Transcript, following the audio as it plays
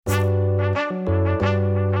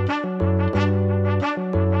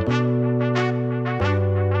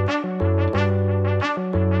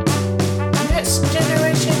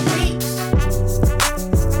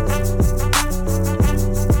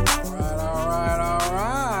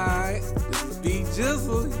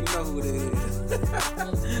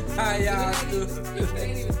How y'all do?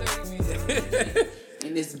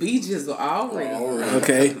 And this beach is already.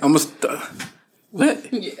 Okay, I'm gonna start.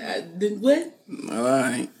 What? Yeah, what? All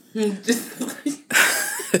right.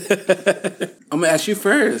 I'm gonna ask you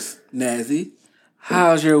first, Nazi.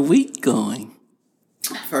 How's your week going?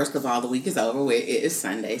 First of all, the week is over with. It is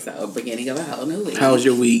Sunday, so beginning of a whole new week. How was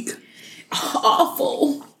your week?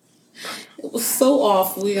 Awful. It was so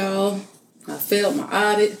awful, y'all. I failed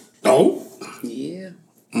my audit. Oh? Yeah.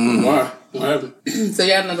 Why? What happened? So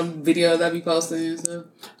y'all know the videos I be posting and stuff?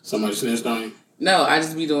 Somebody snitched on you? No, I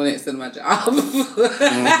just be doing it instead of my job. And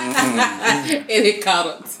it caught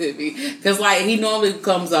up to me. Because, like, he normally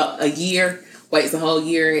comes a year, waits a whole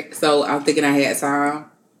year. So I'm thinking I had time.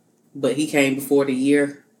 But he came before the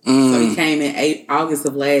year. So he came in August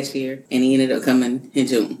of last year. And he ended up coming in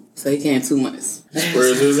June. So he came 2 months.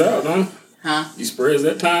 Spreads this out, huh? Huh? He spreads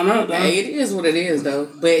that time out, huh? Hey, it is what it is, though.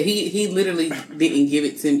 But he literally didn't give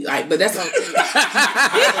it to me. Like, but that's okay.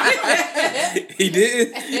 He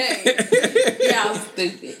did? Yeah, I was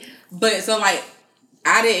stupid. But so, like,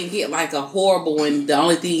 I didn't get like a horrible one. The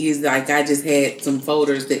only thing is, like, I just had some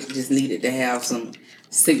folders that just needed to have some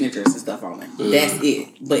signatures and stuff on it. That's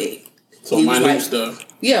it. But So minor stuff.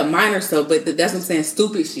 Yeah, minor stuff. But that's what I'm saying.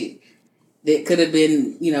 Stupid shit that could have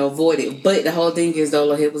been, avoided. But the whole thing is, though,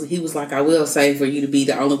 like, he was like, I will say, for you to be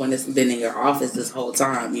the only one that's been in your office this whole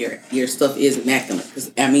time, your stuff is immaculate.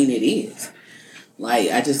 Because, I mean, it is. Like,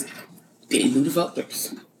 I just didn't do the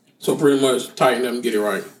folders. So pretty much tighten up and get it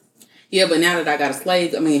right. Yeah, but now that I got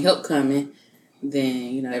help coming,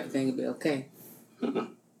 then, everything will be okay.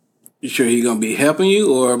 You sure he gonna be helping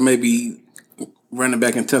you, or maybe running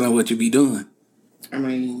back and telling what you be doing? I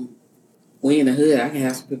mean, we in the hood. I can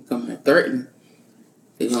have some people come and threaten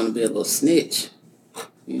if they want to be a little snitch.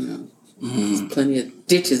 There's plenty of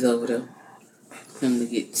ditches over there for them to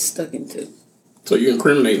get stuck into. So you're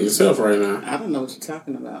incriminating yourself right now. I don't know what you're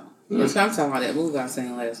talking about. I'm talking about that movie I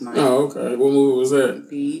seen last night. Oh, okay. What movie was that?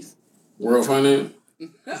 Thieves. World Finance?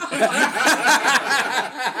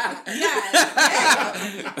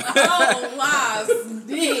 Oh, my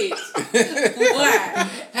snitch. Why?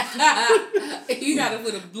 You gotta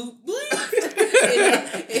put a blue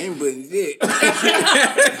Ain't putting shit.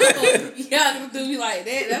 You gotta do me like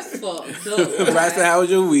that. That's fucked up. Bryson, how was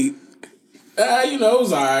your week? It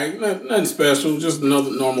was alright. Nothing special. Just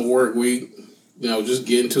another normal work week. Just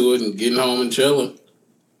getting to it and getting home and chilling.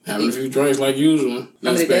 Having a few drinks like usual.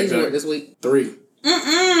 How many days you work this week? 3.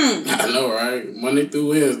 I know, right? Monday through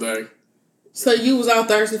Wednesday. So you was out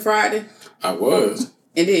Thursday, Friday? I was.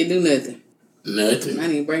 And didn't do nothing? Nothing. I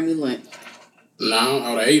didn't bring me lunch. No, I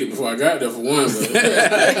would have ate it before I got there for one.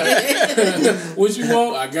 But what you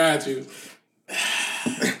want? I got you.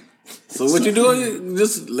 So what you doing?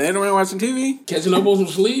 Just laying around watching TV? Catching up on some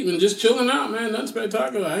sleep and just chilling out, man. Nothing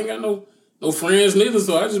spectacular. I ain't got no friends neither,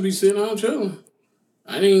 so I just be sitting home chilling.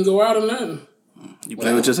 I didn't even go out or nothing. You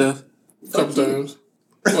play with yourself? A couple times.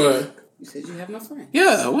 What? You said you have no friends.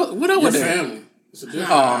 Yeah, what up with that? Family. It's a different.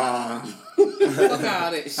 Fuck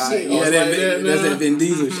all that shit. Yeah, that that's now? that Vin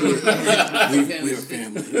Diesel shit. We're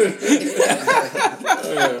family.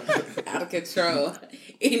 Out of control.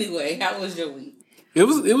 Anyway, how was your week? It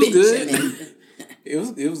was good. It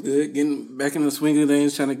was good. Getting back in the swing of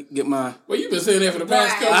things, trying to get my. Well, you've been saying that for the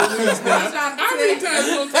past couple of weeks now. How many times is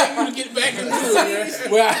it gonna take you to get back into it,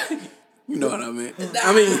 man? Well, you know what I mean.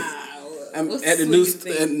 I'm at the new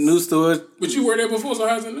store. But you were there before, so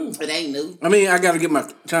how's it new? It ain't new. I mean, I got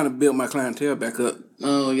to trying to build my clientele back up.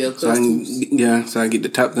 Oh, your So I customers. get the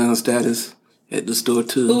Top Gun status at the store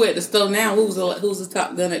too. Who at the store now? Who's the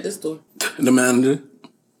top gun at the store? The manager.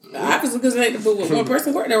 Obviously, because it ain't but one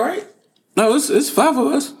person work there, right? No, it's 5 of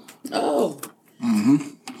us. Oh.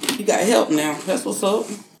 You got help now. That's what's up.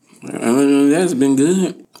 That's been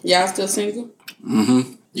good. Y'all still single?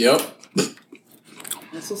 Yep.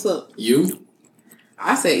 That's what's up. You?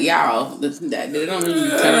 I said y'all. That don't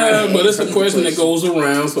mean But it's a question that goes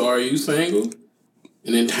around. So are you single?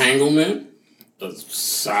 An entanglement? A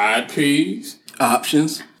side piece?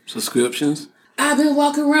 Options, subscriptions. I've been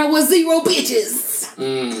walking around with 0 bitches.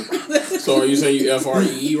 So are you saying you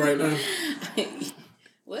FREE right now?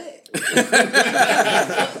 What?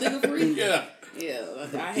 Nigga free? Yeah. Yeah.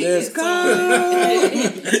 I hate Let's that go.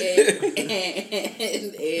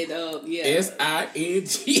 song. Yeah.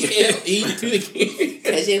 SINGLE to the kid.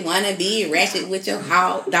 Because you want to be ratchet with your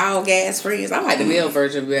dog ass friends. I like the male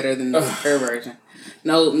version better than her version.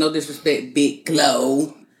 No disrespect, Big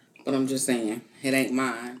Glow. But I'm just saying, it ain't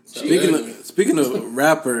mine. So. Speaking of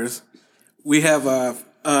rappers, we have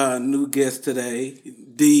our new guest today,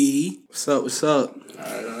 D. What's up?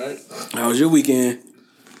 All right. How was your weekend?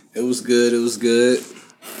 It was good.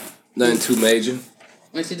 Nothing too major.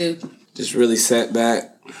 What you do? Just really sat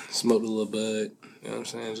back, smoked a little bud. You know what I'm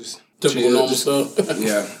saying? Just Typical chill, normal stuff.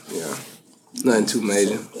 Yeah. Nothing too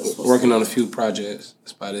major. Working on a few projects.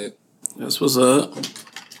 That's about it. That's what's up.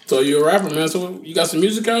 So you're a rapper, man. So you got some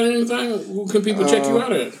music out or anything? Who can people check you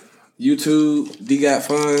out at? YouTube, D Got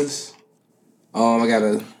Funds. I got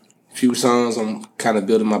a few songs. I'm kind of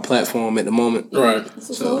building my platform at the moment. Right.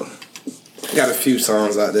 So I got a few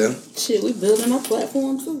songs out there. Shit, we building our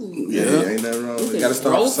platform too. Yeah, ain't nothing wrong. We gotta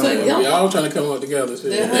start with something. Yeah. We all trying to come up together.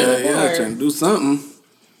 Shit. Yeah, trying to do something.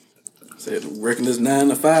 Said working this 9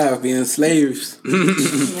 to 5, being slaves.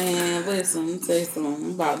 Man, listen, let me tell you something.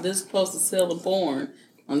 I'm about this close to selling porn.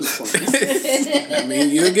 I'm just playing. I mean,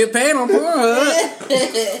 you'll get paid on Pornhub.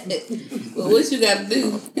 But what you got to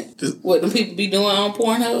do? What the people be doing on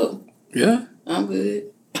Pornhub? Yeah. I'm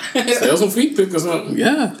good. Sell some feet pic or something.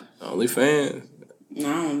 Yeah. OnlyFans. I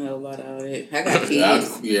don't know about all that. I got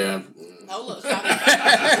kids. Yeah. Oh, look. You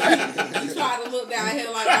try to look down here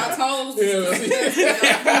like my toes. Yeah.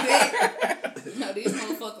 No, these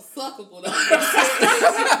motherfuckers suckable.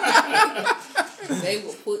 They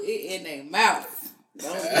will put it in their mouth.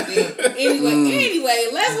 Anyway,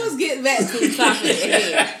 let's get back to the topic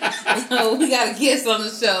at hand. We got a guest on the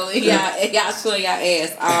show, and y'all showing y'all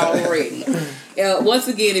ass already. Once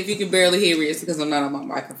again, if you can barely hear me, it's because I'm not on my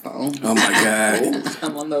microphone. Oh my God.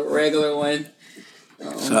 I'm on the regular one.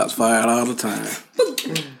 Shots fired all the time.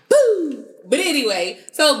 Boo! But anyway,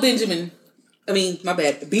 so Benjamin, my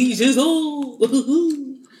bad. B-Jizzle.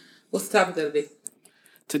 What's the topic of the day?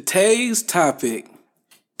 Today's topic.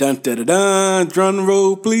 Dun da da dun. Drum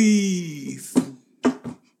roll, please. B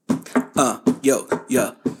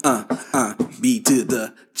to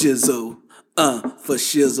the jizzle. For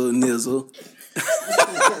shizzle nizzle.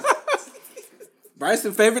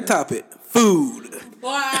 Bryson's favorite topic. Food. Boy,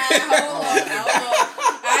 hold on.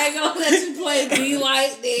 I ain't gonna let you play me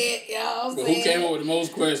like that, y'all. But who came up with the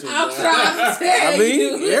most questions? I'm trying to tell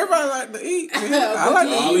you. Everybody like to eat. Man. I like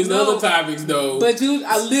to all eat. these other topics, though. But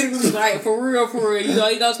I literally like for real.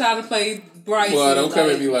 You don't try to play Bryson. Well, don't come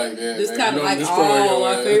at me like that. This kind of like destroy your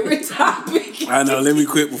my ass. favorite topic. I know. Let me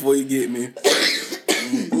quit before you get me.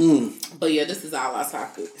 But yeah, this is all our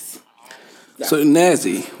topics. So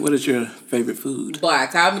Nazi, what is your favorite food? Boy,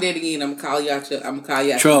 call me that again. I'm gonna call you out your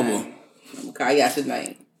Trouble. name. I'm gonna call you out your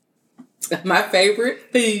name. My favorite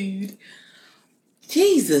food.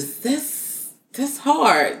 Jesus, that's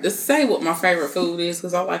hard to say what my favorite food is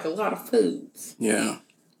because I like a lot of foods. Yeah.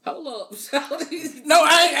 Hold up. No,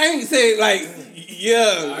 I ain't saying like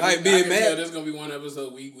being mad. There's gonna be one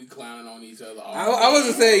episode we clowning on each other. I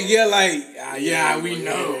wasn't saying we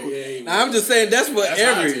know. Yeah, I'm just saying that's what That's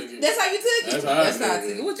how I took it. That's how you took it. That's how I took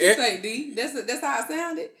took it. What you think, D? That's how it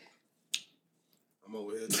sounded. I'm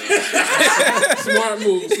over here. Smart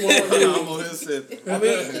move. I'm over here sipping. I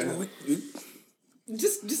mean,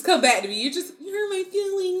 just come back to me. You hurt my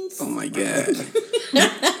feelings. oh my God.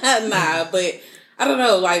 Nah, but I don't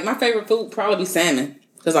know. Like my favorite food would probably be salmon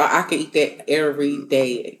because I can eat that every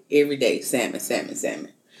day. Every day, salmon.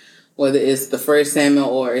 Whether it's the fresh salmon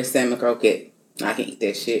or it's salmon croquette, I can eat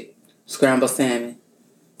that shit. Scrambled salmon.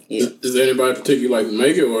 Yeah. Does anybody particularly like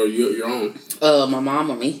make it or your own? My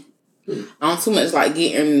mom or me. I don't too much like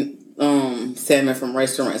getting salmon from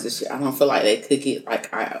restaurants and shit. I don't feel like they cook it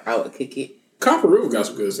like I would cook it. Copper River got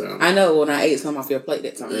some good salmon. I know when I ate some off your plate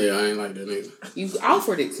that time. Yeah, I ain't like that either. You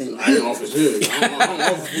offered it to me. I ain't offer shit. I don't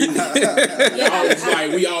offer food. I was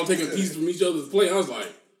like, we all taking pieces from each other's plate. I was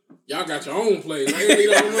like, y'all got your own plate. I ain't eat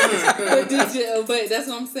on mine. But that's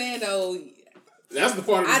what I'm saying though. That's the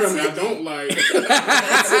part of the family I don't like.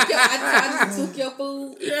 I just took your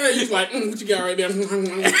food. Yeah, you like, what you got right there?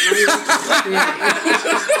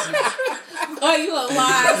 Oh, you a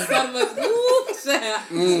liar, son of a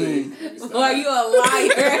Boy, you a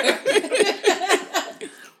liar.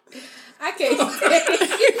 I can't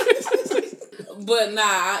say. But nah, I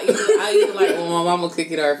either like when my mama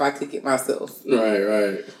cook it or if I cook it myself.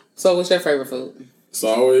 Right. So what's your favorite food? It's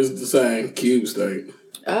always the same, cube steak.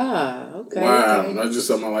 Ah, okay. Wow, okay. that's just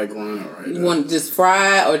something I like growing up right now. You want just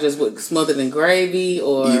fried or just smothered in gravy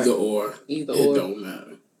or Either or. It don't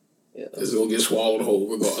matter. Yeah. It's gonna get swallowed whole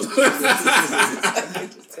regardless.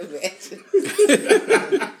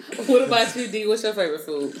 What about you, D? What's your favorite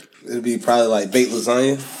food? It'd be probably like baked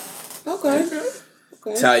lasagna. Okay.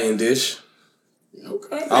 Italian dish.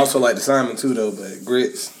 Okay. I also like the salmon too though, but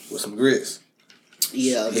grits with some grits.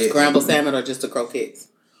 Yeah, the scrambled salmon or just the croquettes?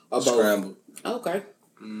 Or both? Scrambled. Okay.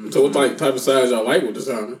 So what type of size y'all like with the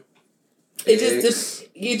salmon? It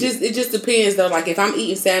just depends though. Like if I'm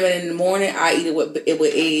eating salmon in the morning, I eat it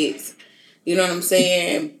with eggs. You know what I'm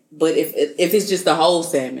saying? But if it's just the whole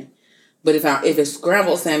salmon, But if it's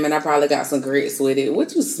scrambled salmon, I probably got some grits with it.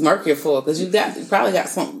 What you smirking for? Because you probably got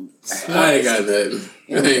something. I ain't got that.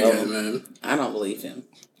 I ain't got that. I don't believe him.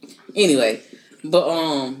 Anyway, but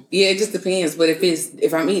yeah, it just depends. But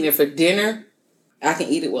if I'm eating it for dinner, I can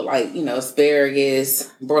eat it with like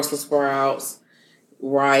asparagus, Brussels sprouts,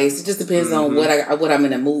 rice. It just depends on what I'm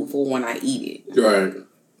in the mood for when I eat it. Right.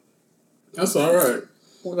 That's all right.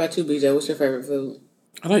 What about you, BJ? What's your favorite food?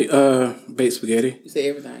 I like baked spaghetti. You say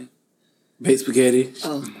everything. Baked spaghetti.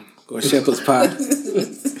 Oh. Or shepherd's pie.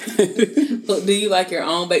 But do you like your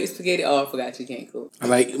own baked spaghetti? Oh, I forgot you can't cook. I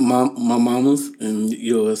like my mama's and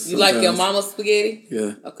yours. You like your mama's spaghetti?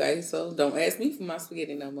 Yeah. Okay, so don't ask me for my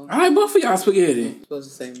spaghetti no more. I like both of y'all spaghetti. You're supposed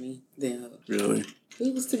to say me. Then Really?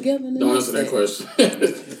 we was together in the Don't nut answer that sack.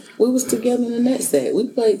 question. We was together in the nut sack. We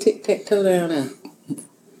played tic-tac-toe down there.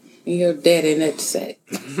 And your daddy nut sack.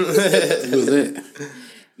 Who was that?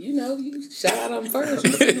 You know, you shot out on first.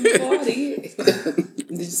 You seen him before I did.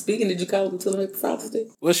 Did you call him to the frosty?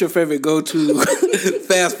 What's your favorite go-to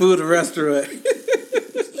fast food restaurant? Who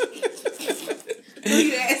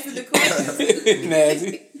you asking the question?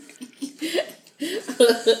 Nazi.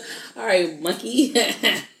 All right, monkey.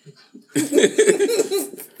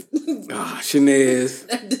 Shanez.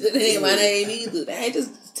 That ain't my name either. I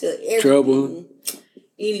just tell everything. Trouble.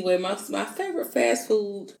 Anyway, my favorite fast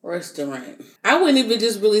food restaurant. I wouldn't even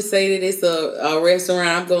just really say that it's a restaurant.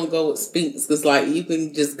 I'm gonna go with Spinks because like you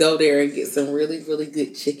can just go there and get some really, really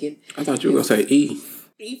good chicken. I thought you were gonna say E.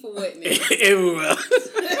 E for what now? Everywhere.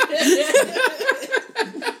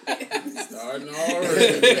 Starting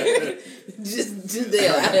already. just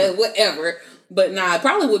there, whatever. But nah, it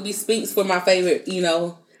probably would be Spinks for my favorite,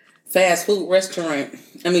 fast food restaurant.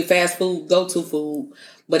 I mean, fast food, go-to food.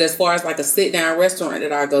 But as far as like a sit-down restaurant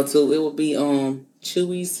that I go to, it would be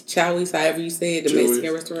Chowie's, however you say it, the Chewy's.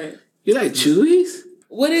 Mexican restaurant. You like Chewy's?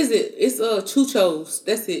 What is it? It's Chucho's.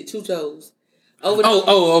 That's it, Chucho's.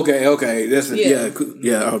 Okay. That's it. Yeah.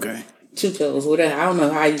 Yeah, okay. Chucho's, whatever. I don't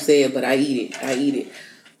know how you say it, but I eat it.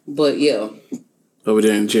 But yeah. Over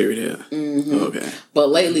there in Cherrydale. Mm-hmm. Okay. But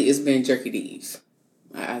lately it's been Jerky D's.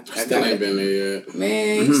 I Still ain't been there yet.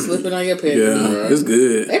 Man, you slipping on your pen. Yeah, Right. it's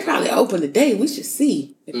good. They probably open today. We should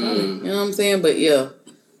see. They probably, You know what I'm saying? But yeah.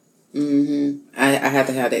 I have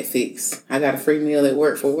to have that fix. I got a free meal at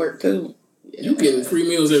work for work too. You getting free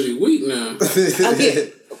meals every week now.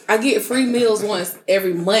 I get free meals once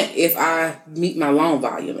every month if I meet my loan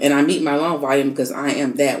volume. And I meet my loan volume because I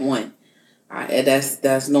am that one.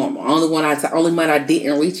 That's normal. Only month I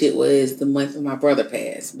didn't reach it was the month my brother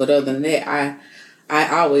passed. But other than that, I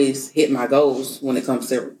always hit my goals when it comes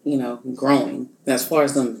to, growing. As far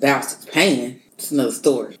as them bastards paying, it's another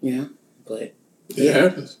story, But It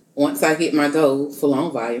happens. once I hit my goal for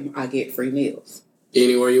loan volume, I get free meals.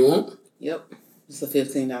 Anywhere you want. Yep. It's a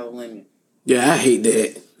 $15 limit. Yeah, I hate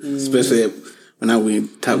that. Especially when I win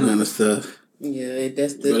Top Gun and stuff. Yeah,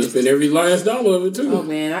 that's You better spend every last dollar of it too. Oh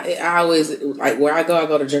man, I always like where I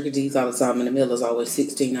go to Jerky D's all the time, and the meal is always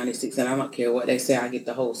 $16.96, and I don't care what they say, I get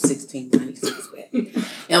the whole $16.96 back.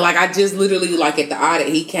 And like I just literally like at the audit,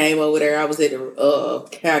 he came over there. I was at the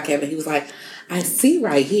cow cabinet. He was like, "I see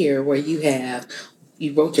right here where you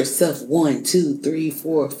wrote yourself 1, 2, 3,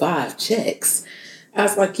 4, 5 checks." I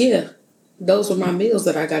was like, "Yeah." Those were my meals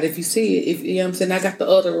that I got. If you see it, you know what I'm saying, I got the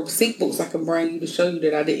other receipt books I can bring you to show you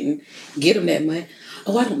that I didn't get them that month.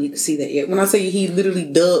 Oh, I don't need to see that yet. When I say he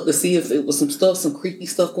literally dug to see if it was some creepy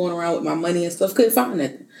stuff going around with my money and stuff, couldn't find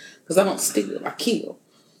nothing. Because I don't steal, I kill.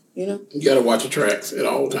 You gotta watch your tracks at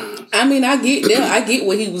all times. I mean, I get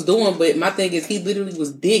what he was doing, but my thing is he literally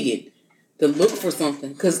was digging to look for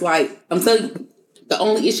something. Because, like, I'm telling you, the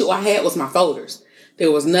only issue I had was my folders. There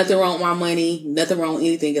was nothing wrong with my money, nothing wrong with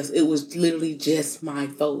anything else. It was literally just my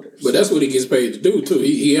folders. But that's what he gets paid to do, too.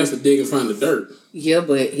 He has to dig and find the dirt. Yeah,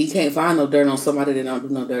 but he can't find no dirt on somebody that don't do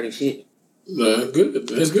no dirty shit. Good.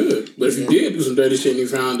 That's good. But if you did do some dirty shit and you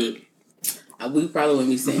found it... We probably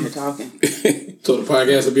wouldn't be sitting here talking. So the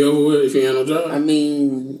podcast will be over with if you ain't no job? I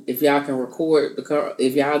mean, if y'all can record,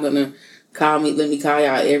 if y'all gonna call me, let me call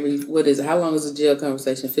y'all how long is a jail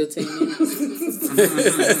conversation? 15 minutes?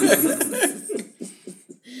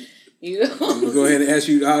 I'm gonna go ahead and ask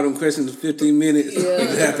you all them questions in 15 minutes. Yeah.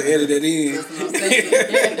 You have to edit that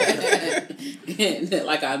in.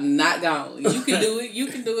 Like I'm not gone. You can do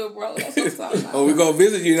it, bro. That's what I'm talking about. Or we go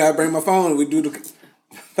visit you and I bring my phone and we do the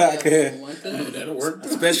podcast. Yeah, that'll work.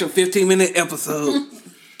 Special 15-minute episode.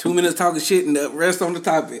 2 minutes talking shit and the rest on the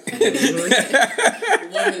topic. 1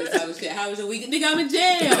 minute talking shit. How was your weekend? Nigga, I'm in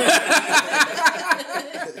jail.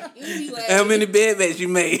 How many bedmates you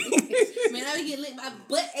made? Man, I be getting my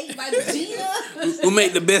butt ate by Gina. Who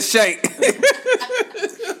made the best shake?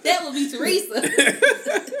 That would be Teresa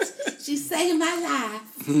Teresa. She saved my life.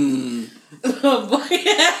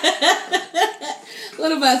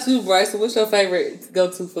 What about you, Bryson? What's your favorite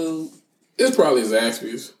go-to food? It's probably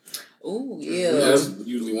Zaxby's. Oh, yeah. That's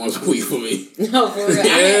usually once a week for me. No, for real. I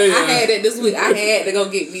had that this week. I had to go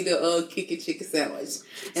get me the kicking chicken sandwich.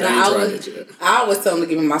 And I always tell them to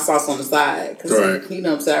give me my sauce on the side. Because, you know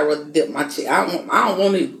what I'm saying? I'd rather dip my chicken. I don't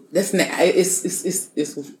want it. That's not,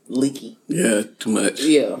 it's leaky. Yeah, too much.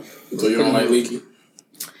 Yeah. So you don't like leaky?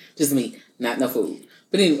 Just me. Not no food.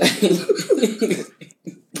 But anyway.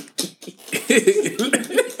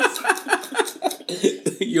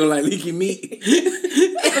 You don't like leaky meat?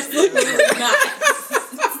 Absolutely not.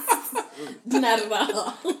 Not at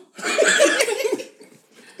all.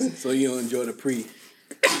 So you don't enjoy the pre?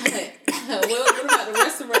 Well, what about the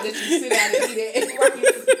restaurant that you sit down and eat at?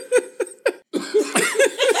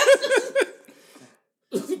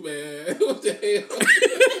 Man, what the hell?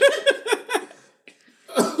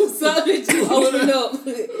 So that you open up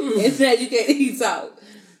and say you can't eat out.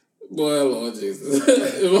 Boy, Lord Jesus.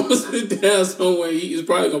 If I'm sit down somewhere and eat, it's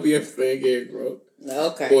probably going to be everything again, bro.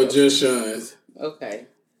 Okay. Or Just Shines. Okay.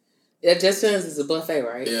 Yeah, Just Shines is a buffet,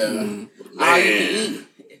 right? Yeah. All you can eat,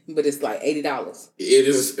 but it's like $80. It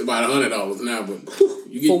is about $100 now, but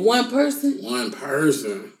you get for one person? One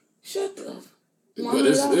person. Shut up. But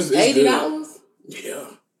it's $80?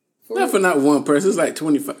 Yeah. Not one person. It's like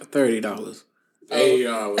 $25-$30.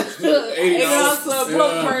 $80. $80 to a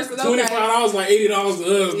broke person. Okay. $25 like $80 to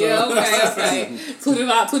us. Yeah, okay.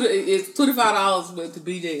 It's $25, but to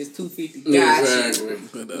BJ it's $250. Exactly.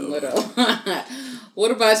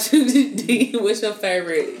 What about you, D? What's your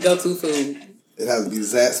favorite go-to food? It has to be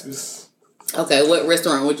Zaxby's. Okay, what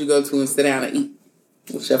restaurant would you go to and sit down and eat?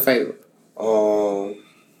 What's your favorite?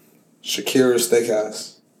 Shakira's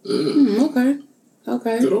Steakhouse.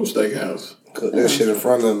 Okay. Good old steakhouse. Cook that shit in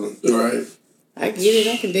front of me. Right. I get it.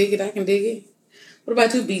 I can dig it. What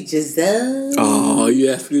about you, B. Giselle? Oh, you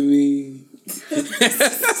asking me?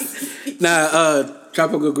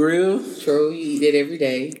 Tropical Grill? True, you eat it every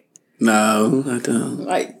day. No, I don't.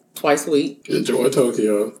 Like twice a week. Enjoy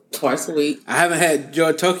Tokyo. Twice a week. I haven't had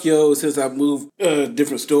Joy Tokyo since I moved a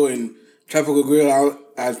different store in Tropical Grill.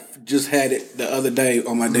 I just had it the other day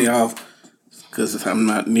on my day off because I'm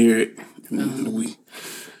not near it. We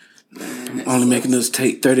only making us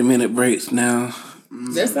take 30-minute breaks now.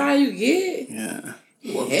 That's all you get. Yeah.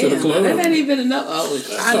 Welcome to the club. That ain't even enough.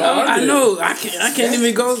 I know. I can't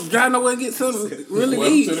even go drive nowhere and get something really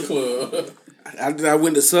eat. Welcome to the club. I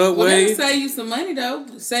went to Subway. Well, that'll save you some money though.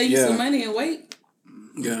 Save you some money and wait.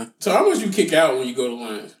 Yeah. So how much you kick out when you go to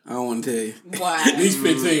lunch? I don't want to tell you. Why? At least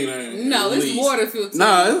 15. No, it's more than 15.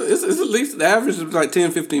 No, it's at least the average is like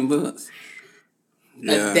 $10-$15.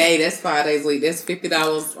 Yeah. A day, that's 5 days a week. That's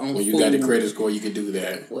 $50 on when you food. got the credit score, you can do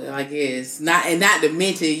that. Well, I guess. Not to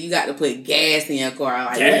mention, you got to put gas in your car.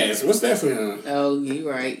 Like, gas? What's that for him? Oh, you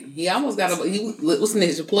right. He almost got what's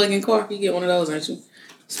next? Your plug-in car? You get one of those, aren't you?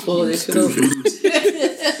 Just plug that shit up.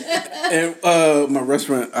 And my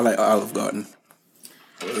restaurant, I like Olive Garden.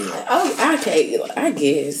 Oh, I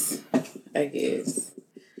guess.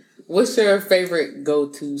 What's your favorite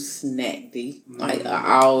go-to snack, D? Like an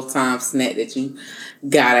all-time snack that you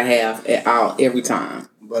gotta have every time?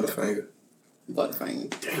 Butterfinger.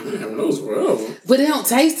 Damn, those forever. But they don't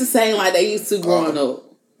taste the same like they used to growing up.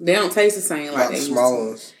 They don't taste the same like they used to. Not the small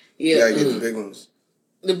ones. Yeah. You gotta get the big ones.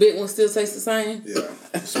 The big ones still taste the same? Yeah.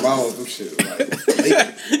 Small ones, them shit like...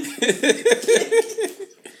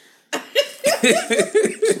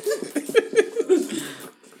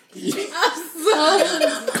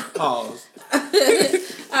 Pause.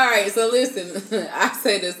 Alright, so listen. I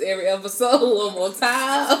say this every episode one more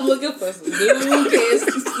time. I'm looking for some new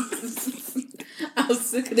guests. I'm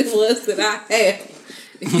sick of the ones that I have.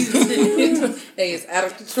 Hey, it's out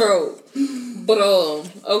of control. But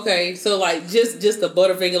okay, so like just a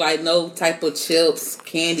Butterfinger, like no type of chips,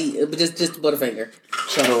 candy, but just Butterfinger.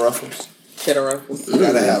 Cheddar Ruffles. You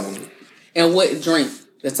gotta have them. And what drink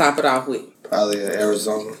to top it off with? Probably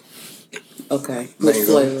Arizona. Okay. Which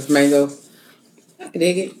flavors? Mango. I can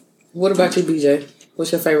dig it. What about you, BJ?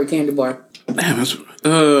 What's your favorite candy bar? Damn, it's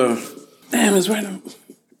right now.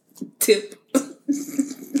 Tip.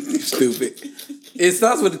 Stupid. It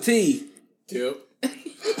starts with a T. Tip.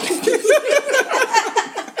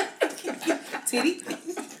 Titty?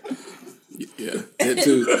 Yeah, that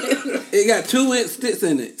too. It got 2 inch sticks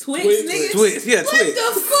in it. Twix, nigga? Twix, yeah, what Twix.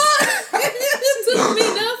 What the fuck? This took me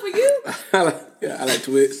enough for you? I like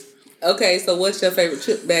Twix. Okay, so what's your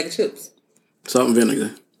favorite bag of chips? Salt and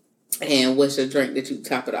vinegar. And what's your drink that you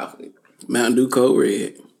top it off with? Mountain Dew Cold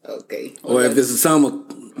Red. Okay. Or if it's a summer,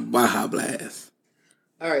 Baja Blast.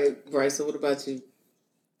 All right, Bryce. So what about you?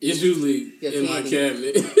 It's usually Your in candy. my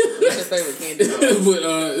cabinet. What's your favorite candy bar? But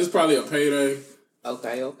it's probably a Payday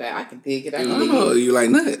Okay. I can dig it. I Oh, can dig it. you like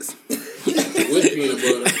nuts? with peanut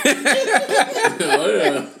butter. Oh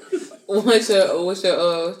yeah. What's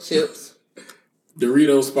your chips?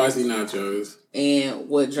 Doritos spicy nachos. And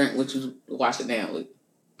what drink would you wash it down with?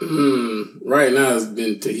 Right now it's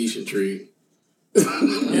been Tahitian treat. Yeah,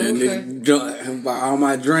 Okay. nigga, buy all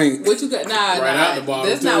my drink. What you got? Nah, Right out the bottle,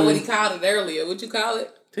 that's not too. what he called it earlier. What you call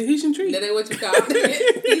it? Tahitian treat. That ain't what you call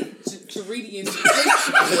it. Chiridian.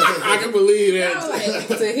 I can believe I was that.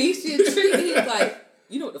 like, Tahitian treat. He was like,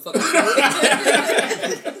 you know what the fuck I'm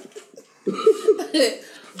doing.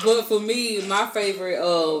 But for me, my favorite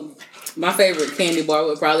candy bar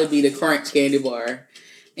would probably be the Crunch candy bar,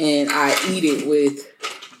 and I eat it with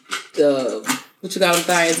the what you call them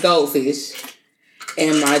things, goldfish.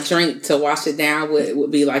 And my drink to wash it down with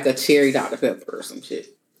would be like a cherry Dr. Pepper or some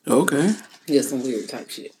shit. Okay. Yeah, some weird type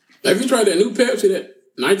shit. Have you tried that new Pepsi, that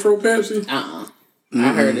Nitro Pepsi? I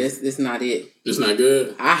heard it's not it. It's not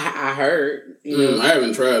good. I heard. You know, I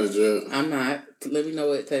haven't tried it yet. I'm not. Let me know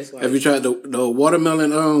what it tastes like. Have you tried the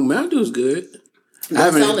watermelon Mountain Dew's good?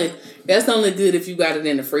 That's only good if you got it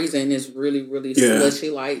in the freezer and it's really, really Yeah. slushy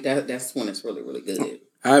like that. That's when it's really, really good.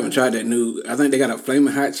 I haven't tried that new. I think they got a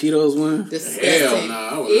Flaming Hot Cheetos one. Disgusting. Hell nah,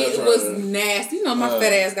 I would not It try was that. nasty. You know, my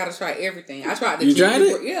fat ass got to try everything. I tried the You tried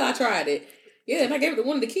ginger it? Yeah, I tried it. Yeah, and I gave it to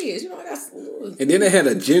one of the kids. You know, And then they had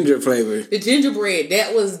a ginger flavor. the gingerbread,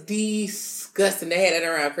 that was disgusting. They had it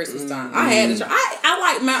around Christmas time. I had to try. I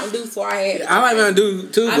like Mountain Dew, so I had to try I like Mountain Dew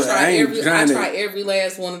too, I but I ain't I trying tried every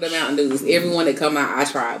last one of the Mountain Dews. Every one that come out, I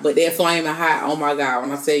tried. But that Flaming Hot, oh my God,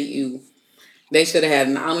 when I tell you, they should have had,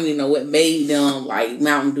 I don't even know what made them like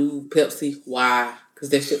Mountain Dew, Pepsi. Why? Because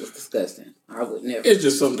that shit was disgusting. I would never. It's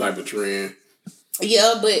just some type of trend.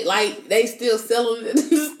 Yeah, but like they still selling it in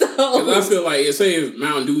the store. Cause I feel like say if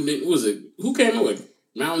Mountain Dew didn't, was it who came up with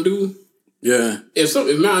Mountain Dew? Yeah. If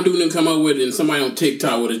Mountain Dew didn't come up with it, and somebody on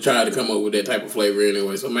TikTok would have tried to come up with that type of flavor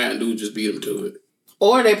anyway, so Mountain Dew just beat them to it.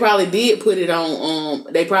 Or they probably did put it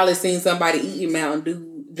on. They probably seen somebody eating Mountain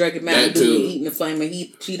Dew, drinking Mountain That Dew, too. and eating the Flaming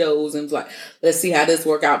Heat Cheetos, and was like, let's see how this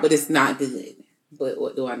work out. But it's not good. But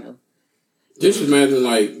what do I know? Just imagine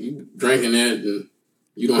like you drinking that and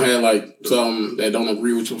you don't have like something that don't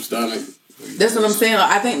agree with your stomach. That's what I'm saying.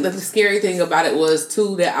 I think that the scary thing about it was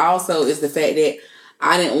too that also is the fact that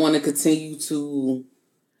I didn't want to continue to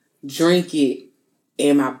drink it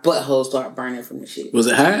and my butthole start burning from the shit. Was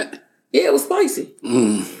it hot? Yeah, it was spicy.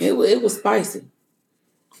 It was spicy.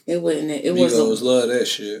 It wasn't. It Migos wasn't love that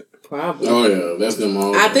shit. probably. Oh yeah, that's them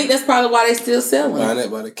all. I think that's probably why they still selling. Buying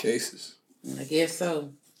that by the cases. I guess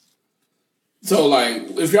so. So like,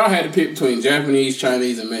 if y'all had to pick between Japanese,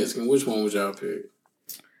 Chinese, and Mexican, which one would y'all pick?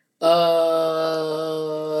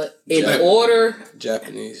 In order,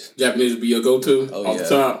 Japanese. Japanese would be your go-to Oh, off yeah. the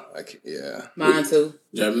top. Yeah. mine too.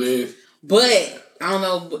 Japanese. But I don't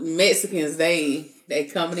know. But Mexicans, they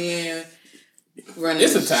coming in running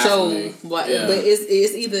It's a the tie show, for me. but Yeah.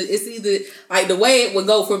 it's either like the way it would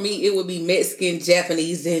go for me. It would be Mexican,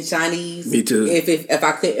 Japanese, then Chinese. Me too. If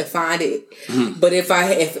I couldn't find it, but if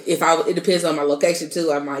I it depends on my location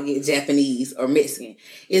too. I might get Japanese or Mexican.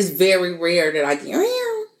 It's very rare that I get.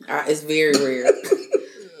 It's very rare.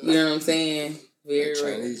 You know what I'm saying? Very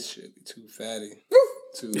rare. Chinese shit be too fatty.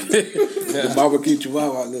 The barbecue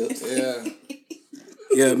chihuahua lips. Yeah.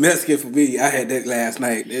 Yeah, Mexican for me. I had that last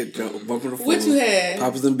night. That joke bumping the floor. What you had?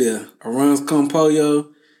 Papas and Bill. Arroz con pollo,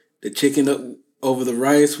 the chicken up over the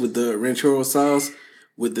rice with the ranchero sauce,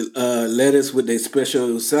 with the lettuce with their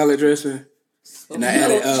special salad dressing. And I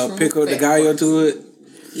added pico de gallo to it.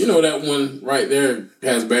 You know that one right there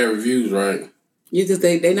has bad reviews, right? You just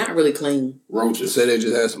they not really clean. Roaches. Say they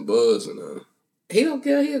just had some buzz and He don't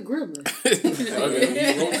care. He a gremlin. Okay.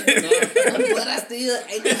 But I still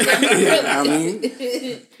ain't Yeah, I mean,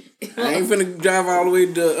 I ain't finna drive all the way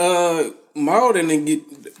to Malden and get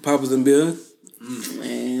Papas and Bill.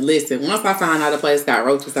 Man, listen. Once I find out a place got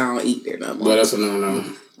roaches, I don't eat there no more. But that's a no-no.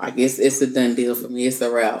 Like it's a done deal for me. It's a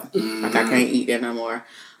wrap. Like I can't eat there no more.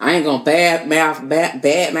 I ain't gonna bad mouth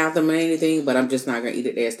them or anything, but I'm just not gonna eat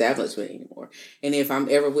at their establishment anymore. And if I'm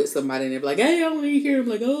ever with somebody and they're like, "Hey, I want to eat here," I'm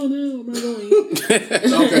like, "Oh no, I'm not gonna eat."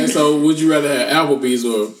 Okay, so would you rather have Applebee's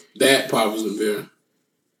or that Papas and Beer?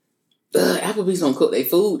 Applebee's don't cook their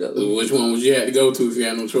food though. Which one would you have to go to if you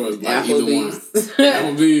had no choice? Like either one. Applebee's.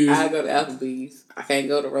 Applebee's. I go to Applebee's. I can't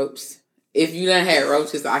go to Roaches. If you done had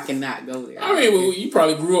roaches, I cannot go there. I mean, well, you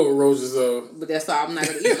probably grew up with roaches, so But that's why I'm not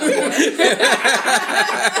gonna eat no more.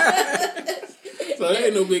 that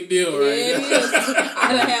ain't no big deal, Yeah, right? it is.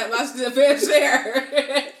 I done had my fair share.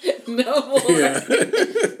 No more. Yeah.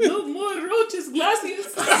 No more roaches,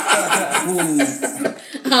 glaciers. I'm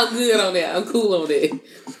good on that. I'm cool on that.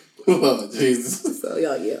 Oh, Jesus. So,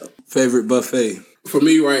 yeah. Favorite buffet? For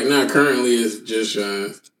me right now, currently, is just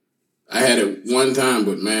I had it one time,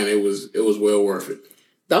 but man, it was well worth it.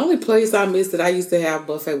 The only place I missed that I used to have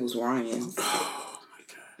buffet was Ryan's.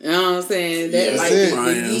 You know what I'm saying? That Yeah, like that's it.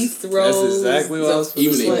 the yeast rolls. That's exactly what I was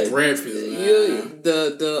Even gonna their say. breakfast, man.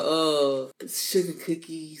 The sugar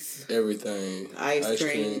cookies, Everything. ice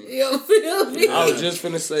cream. You feel me? I was just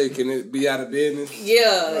finna say, can it be out of business?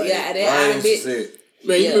 Yeah, that I Ryan's is been. it.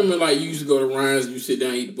 Man, you Yeah. remember like you used to go to Ryan's, you sit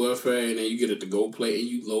down, eat the buffet, and then you get a to-go plate and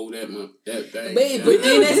you load that thing. But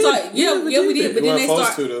then they start, we did. But then they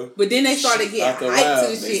supposed start, to, though. but then they started getting After a hyped while, to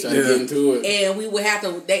the They shit. started getting to it. And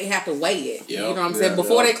they have to weigh it. You know what I'm saying? Yeah,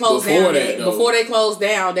 Before yeah. they closed Before down, that, though. before they closed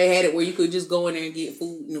down, they had it where you could just go in there and get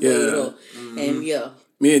food and weigh it up. And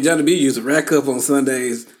Me and Johnny B used to rack up on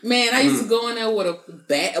Sundays. man, I used to go in there with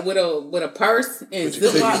a purse and Put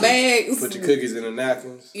your Ziploc cookies- bags. Put your cookies in the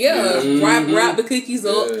napkins. Wrap the cookies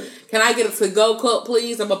up. Yeah. Can I get a to-go cup,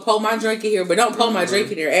 please? I'm gonna pour my drink in here, but don't pour my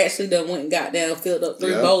drink in there. Actually, done went and got down, filled up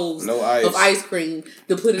 3 Yeah. bowls No ice. of ice cream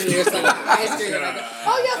to put in there. So ice cream. And I go,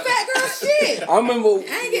 oh, you fat girl, shit. I remember I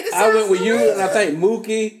ain't get the I went sauce with you already. and I think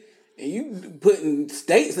Mookie, and you putting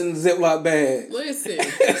steaks in the Ziploc bag. Listen,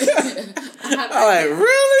 I'm like,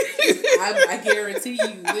 really? I guarantee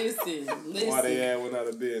you. Listen. Why they had one out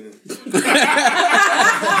of business? Boy,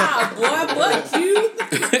 fuck you.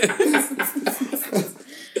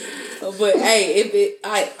 But hey,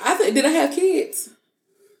 I think, did I have kids?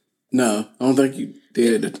 No, I don't think you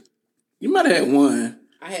did. You might have had one.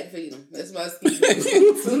 I had to feed them. That's my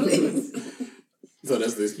excuse. So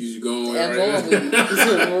that's the excuse you going with I'm right going now? with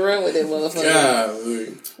it. Run with that motherfucker. God,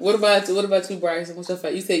 What about you, Bryson? What's your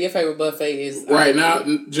favorite? You said your favorite buffet is right now,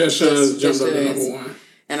 Just Shines Just jumped up to Shines. number one.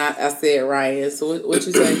 and I said Ryan. So what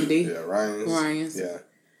you say, D? Yeah, Ryan's. Ryan's. Yeah.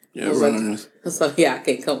 Yeah, was Ryan's. So yeah, I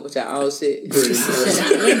can't come with y'all old shit. Pretty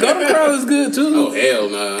much. Golden Crow is good too. Oh hell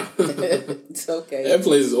nah! It's okay. That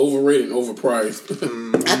place is overrated and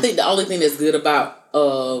overpriced. I think the only thing that's good about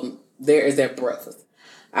there is their breakfast.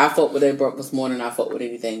 I fuck with their breakfast more than I fuck with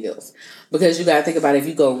anything else. Because you gotta think about it, if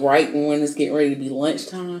you go right when it's getting ready to be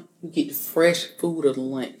lunchtime, you get the fresh food of the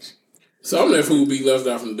lunch. Some of that food be left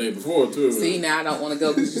out from the day before too. See, now I don't want to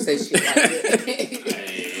go because you say shit like that. Hey,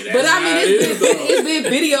 that's But I how mean, it is, though.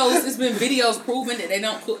 it's been videos proving that they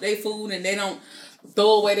don't cook their food and they don't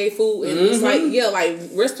throw away their food. And it's like, like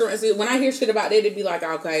restaurants, when I hear shit about that, it'd be like,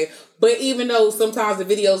 okay. But even though sometimes the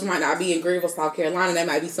videos might not be in Greenville, South Carolina, they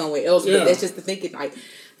might be somewhere else. Yeah. But that's just the thinking, like,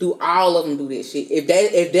 do all of them do this shit? If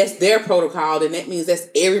that's their protocol, then that means that's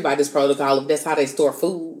everybody's protocol. If that's how they store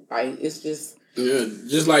food, right? It's just... Yeah,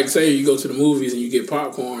 just like say you go to the movies and you get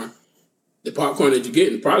popcorn. The popcorn that you're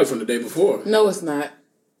getting probably from the day before. No, it's not.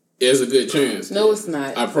 There's a good chance. No, it's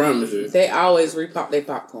not. I promise you. They always repop their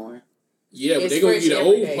popcorn. Yeah, but It's they gonna fresh eat the every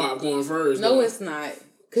old day. popcorn first. No, though. it's not.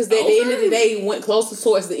 Because at the end of the day, went closer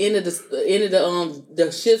towards the end of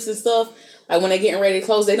the shifts and stuff. Like when they getting ready to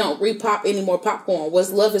close, they don't repop any more popcorn.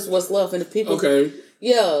 What's love is what's love, and the people. Okay.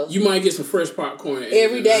 Yeah. You might get some fresh popcorn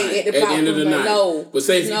Every day at the end of the popcorn, night. no. But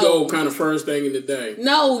say if you No. go kind of first thing in the day,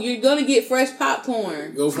 No, you're gonna get fresh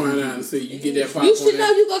popcorn. go find out and see. You get that popcorn. You should know.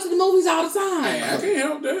 You go to the movies all the time. Hey, I can't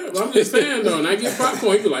help that. But I'm just saying though, and I get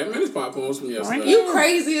popcorn, you be like, man, this popcorn's from yesterday. You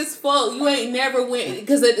crazy as fuck. You ain't never went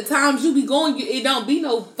because at the times you be going, it don't be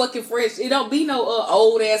no fucking fresh. It don't be no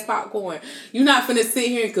old ass popcorn. You're not finna sit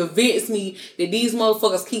here and convince me that these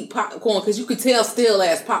motherfuckers keep popcorn because you could tell stale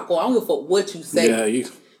ass popcorn. I don't give a fuck what you say. Yeah,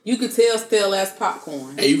 You could tell stale ass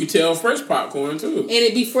popcorn, And you can tell fresh popcorn too. and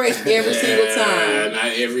it be fresh every single time. Not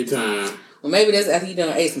every time. Well, maybe that's after you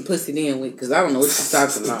done ate some pussy then with, because I don't know what you're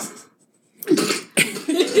talking about.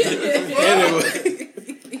 Anyway,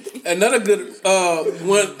 another good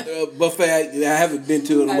one buffet I haven't been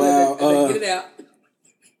to in a while. Get it out.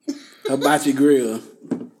 Hibachi Grill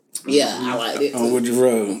Yeah, I like it. on Woodruff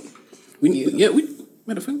Road.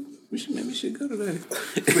 Matter of fact, we should go today.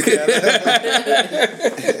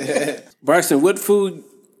 Bryson, what food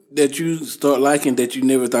that you start liking that you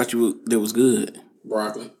never thought that was good?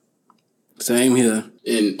 Broccoli. Same here.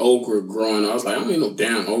 And okra growing up. I was like, I don't need no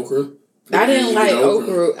damn okra. I didn't You like get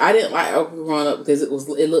okra. I didn't like okra growing up because it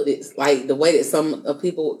looked like the way that some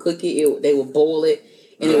people would cook it. They would boil it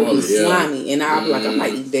and it would be yeah. slimy. And I'd be like, I'm not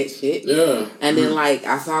eating that shit. Yeah. And then like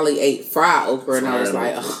I finally ate fried okra and I was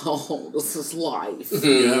Fried like, oh, this is life.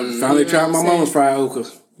 Yeah, finally tried my what I'm mama's fried okra.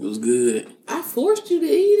 It was good. I forced you to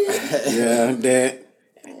eat it. Yeah, that.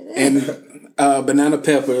 And Banana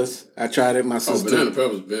peppers. I tried it. My Oh, sister. banana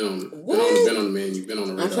peppers been on the menu, been on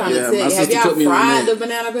the I'm radar. trying Yeah, to my say, have sister put me y'all on fried that. the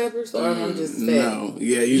banana peppers, or am I just fat? No,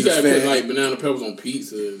 yeah, You just gotta put fat. like banana peppers on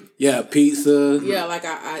pizza, Yeah, pizza. Yeah, like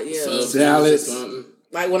I yeah. subs, Salads. or something.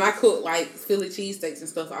 Like when I cook like Philly cheesesteaks and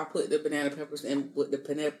stuff, I put the banana peppers in with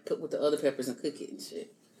the other peppers and cook it and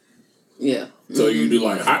shit. Yeah. So you do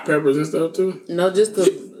like hot peppers and stuff too? No, just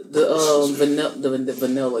the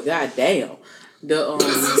vanilla. God damn. The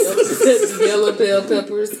yellow bell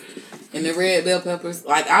peppers and the red bell peppers.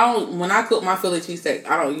 Like when I cook my Philly cheesesteak,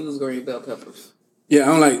 I don't use green bell peppers. Yeah, I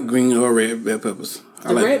don't like green or red bell peppers.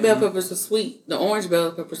 The red bell peppers are sweet. The orange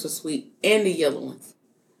bell peppers are sweet, and the yellow ones.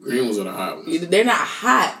 Green ones are the hot ones. They're not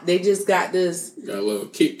hot. They just got this. Got a little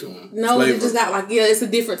kick to them. No, Flavor. they just got like it's a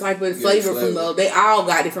different type of flavor from the. They all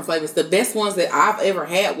got different flavors. The best ones that I've ever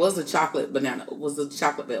had was the chocolate bell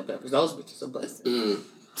peppers. Those bitches are busted.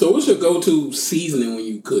 So what's your go-to seasoning when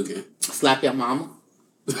you cooking? Slap your mama.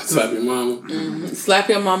 Slap your mama. Mm-hmm. Slap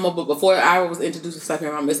your mama. But before I was introduced to slap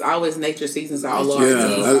your mama, it's always nature seasons all over.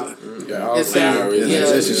 That's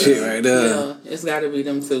your shit right there. Yeah, it's got to be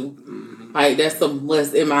them too. Like that's the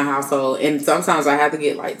must in my household, and sometimes I have to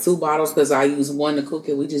get like 2 bottles because I use one to cook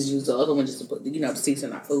it. We just use the other one just to put to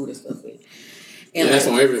season our food and stuff with. And that's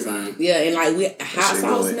on everything. Yeah, and like we hot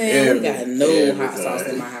sauce, man. We got no hot sauce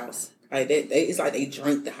in my house. Like it's like they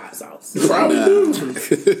drink the hot sauce. Probably do.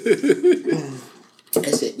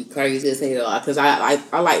 That shit be crazy as hell. Because I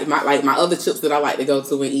like my other chips that I like to go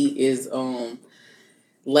to and eat is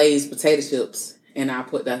Lay's potato chips. And I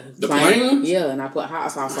put the plain ones? Yeah, and I put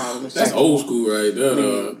hot sauce on them. That's old school right there.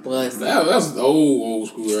 That's old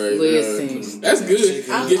school right Listen. there. That's good.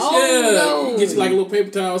 I'm Get old, you like a little paper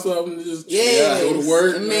towel or something and just go to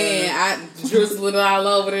work. Man, I drizzle it all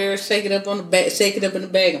over there, shake it up in the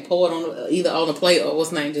bag and pour it on either on the plate or what's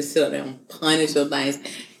the name, just sit up there and punish your things.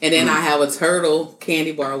 And then I have a turtle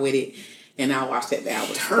candy bar with it. And I wash that down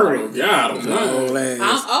with turtle. God, I'm old.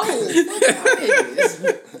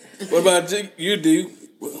 What about you, D?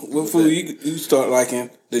 What food you start liking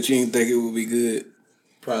that you didn't think it would be good?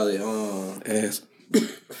 Probably ass.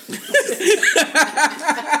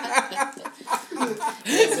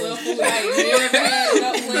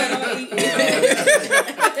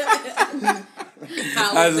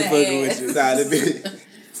 I was fucking with you.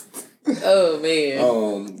 Oh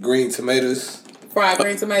man. Green tomatoes. Fried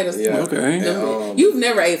green tomatoes. Yeah. Okay. You've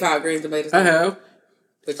never ate fried green tomatoes. I have.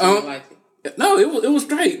 But you don't like it. No, it was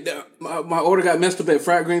straight. My order got messed up at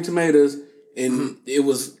fried green tomatoes, and it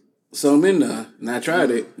was some in there, and I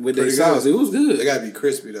tried it with the sauce. It was good. They gotta be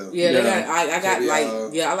crispy though. Yeah, they got.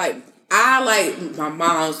 I like my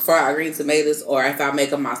mom's fried green tomatoes, or if I make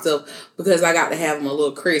them myself, because I got to have them a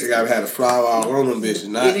little crispy. They gotta have the flour all on them bitches,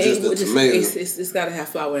 not just the tomatoes. It's got to have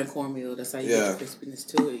flour and cornmeal. That's how you get the crispiness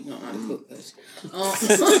to it. You don't know how to cook that.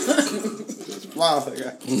 Wow,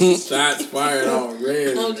 shots fired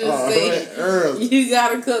already. I'm just saying, you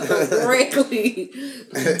gotta cook them correctly.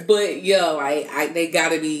 But yeah, like they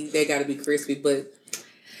gotta be crispy. But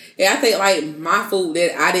yeah, I think like my food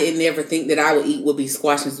that I didn't never think that I would eat would be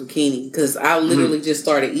squash and zucchini, because I literally just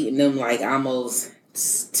started eating them like almost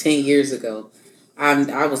 10 years ago. I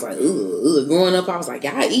was like, ugh. Growing up, I was like,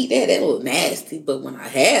 I eat that. That look nasty. But when I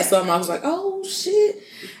had some, I was like, oh shit.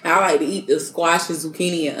 I like to eat the squash and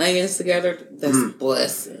zucchini and onions together. That's a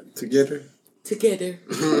blessing. Together. Because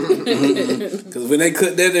when they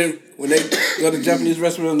cook that, when they go to Japanese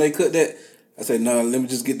restaurant and they cook that, I say, no, let me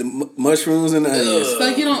just get the mushrooms and the onions. So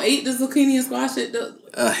you don't eat the zucchini and squash it?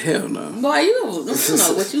 Hell no. Boy, you don't know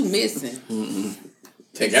what you missing.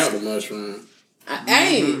 Take out the mushroom. I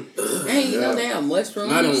ain't no damn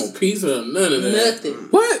mushrooms. Not on pizza, none of that. Nothing.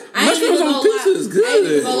 What? Mushrooms on pizza is good. I ain't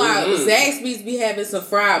even gonna lie. Zaxby's be having some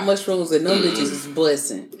fried mushrooms and them bitches is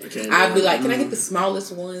busting. I'd be like, can I get the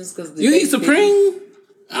smallest ones? Cause you eat Supreme?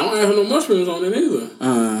 I don't have no mushrooms on it either.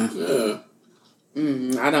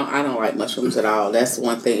 Yeah. I don't like mushrooms at all. That's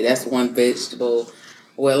one thing. That's one vegetable.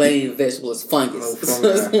 Well, it ain't even vegetable. It's fungus. So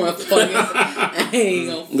it's one fungus. I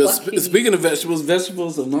ain't gonna. Speaking of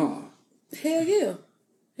vegetables are not. Hell yeah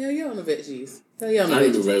on the veggies. Hell yeah on the I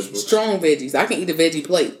veggies. do vegetables. Strong veggies. I can eat a veggie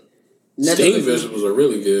plate. Steamed vegetables are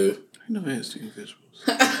really good. I never had steamed vegetables.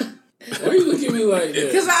 Why you look at me like that?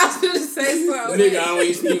 Because I was going to say something. Nigga, I don't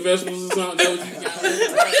eat steamed vegetables or something. That was you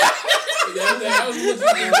got. That was what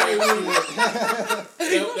you gave me.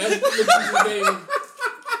 That's what you gave me.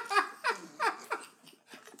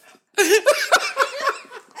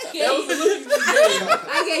 That was the look you gave me.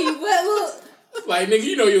 I gave you what look? Like, nigga,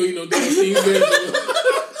 you know you don't eat no damn steamed vegetables.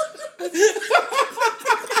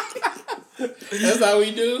 That's how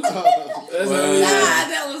we do. That's how we do. Nah,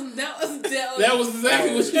 that was That was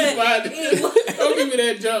exactly what she was about to do. Don't give me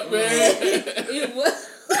that jump, man. It was.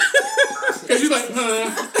 Cause you like,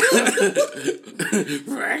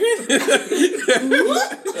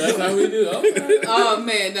 That's how we do. Okay. Oh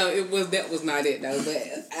man, no, that was not it though. But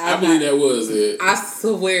I believe that was it. I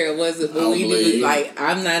swear it wasn't. But we believe. knew, like,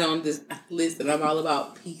 I'm not on this list, and I'm all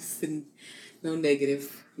about peace and no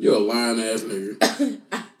negative. You're a lying ass nigga.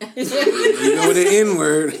 You know the N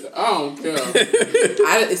word. I don't care.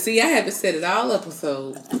 I haven't said it all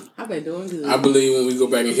episode. I've been doing good. I believe when we go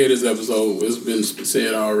back and hear this episode, it's been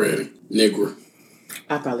said already. Nigger.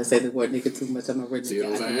 I probably say the word nigga too much. I'm already. See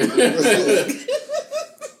what I'm saying?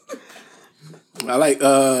 I like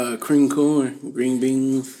cream corn, green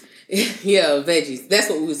beans. Yeah, veggies. That's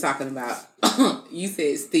what we was talking about. You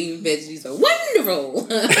said steamed veggies are wonderful.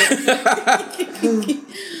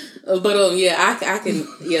 But yeah, I can.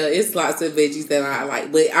 Yeah, it's lots of veggies that I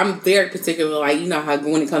like, but I'm very particular. Like, you know how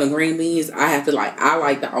when it comes to green beans, I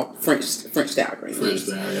like the French style green beans.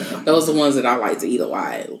 Yeah. Those are the ones that I like to eat a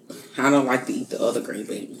lot. I don't like to eat the other green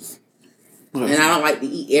beans, and I don't like to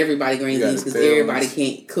eat everybody green beans because everybody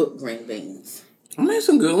can't cook green beans. I made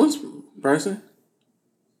some good ones, Bryson.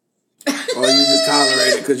 Or you just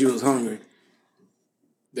tolerate it because you was hungry.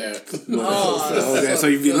 So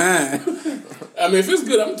you be lying. I mean, if it's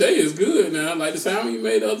good, I'm gonna tell you it's good. Now, like the salmon you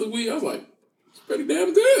made the other week, I was like, it's pretty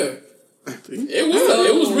damn good.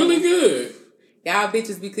 It was really good. Y'all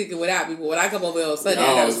bitches be cooking without me, but when I come over on Sunday,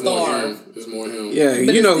 I gotta starve. It's more him. Yeah,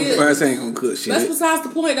 but you know, Bryce ain't gonna cook shit. That's besides the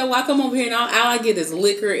point, though. I come over here and all I get is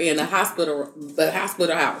liquor and the hospital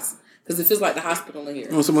house. Because it feels like the hospital in here.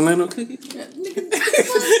 Want some Milano cookies?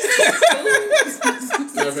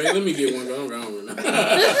 Let me get one. I'm gone now.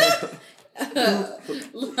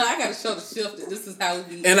 Look, I gotta show the chef that this is how we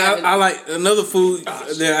be. And I like another food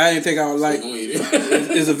that I didn't think I would like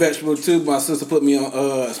is a vegetable too. My sister put me on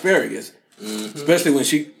asparagus, especially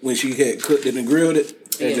when she had cooked it and grilled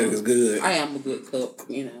it. That junk is good. I am a good cook,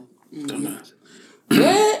 you know. Don't know.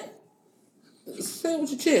 What? Say it with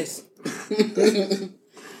your chest.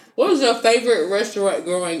 What was your favorite restaurant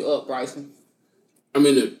growing up, Bryson? I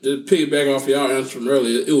mean, to piggyback off y'all answer from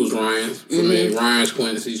earlier, it was Ryan's. For me, Ryan's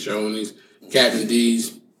Quincy, Shoney's, Captain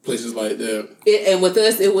D's, places like that. And with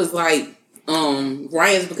us, it was like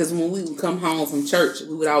Ryan's, because when we would come home from church,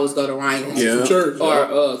 we would always go to Ryan's. Yeah. Church.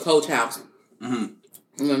 Or Coach House. Mm-hmm.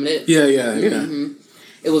 Remember that? Yeah. Mm-hmm.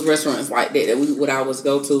 It was restaurants like that we would always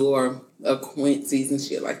go to, or Quincy's and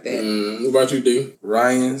shit like that. What about you, D?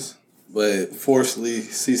 Ryan's, but forcefully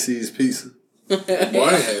CC's Pizza. Boy, I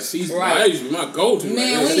had CC. Right. That used to be my go-to.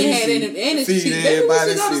 Man, we had it and it's cheap. Maybe we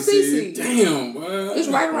should go to CC. Damn, boy. It's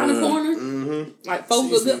right around the corner. Like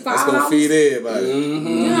folks a good $5. That's gonna feed everybody. You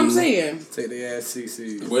know what I'm saying? Take their ass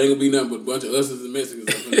CC. Well, ain't gonna be nothing but a bunch of uses and Mexicans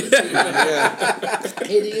up in there.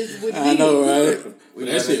 It is what it is. I know, right?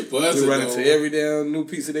 That shit busted. We run into every damn new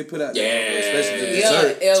pizza they put out. Yeah. Especially the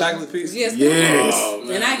dessert. Chocolate pizza. Yes. Oh,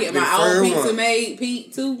 and I get my own pizza made,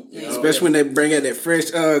 Pete, too. Yeah. Especially when they bring out that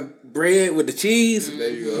fresh bread with the cheese. There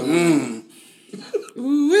you go.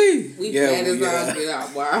 Ooh-wee. We had his eyes get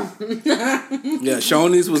out, wow. Yeah,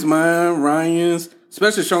 Shoney's was mine, Ryan's.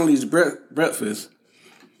 Especially Shoney's breakfast.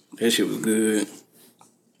 That shit was good.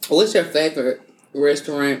 What's your favorite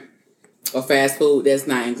restaurant or fast food that's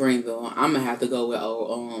not in Greenville? I'm going to have to go with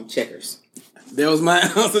Checkers. That was my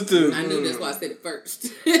answer too. I knew that's why I said it first.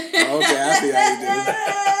 Okay, I see how you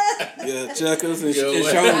do. Yeah, Checkers and Shoney's.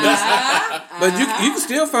 But you can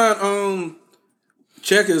still find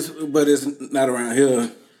Checkers, but it's not around here.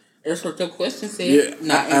 That's what your question said. Yeah,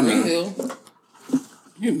 not in Greenville.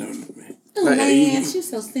 You know me. Oh, like, man, she's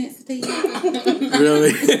so sensitive.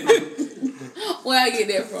 Really? Where I get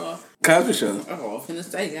that from? Cosby Show. Oh, I'm finna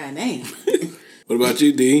say God name. What about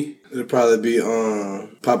you, D? It'll probably be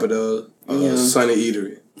Papa Do's, Sunny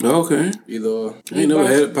Eatery. Okay. Either or. I ain't never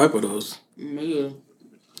had a pipe of those. Yeah.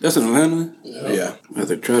 That's in Atlanta? Yeah. I have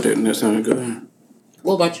to try that next time I go.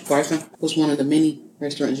 What about you, Carson? What's one of the many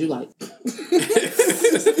restaurants you like?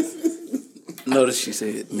 Notice she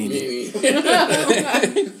said mini.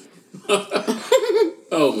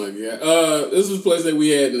 Oh my god! This was a place that we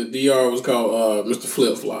had in the DR. It was called Mr.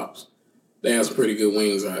 Flip Flops. They have some pretty good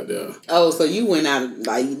wings out there. Oh, so you went out of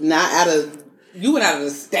you went out of the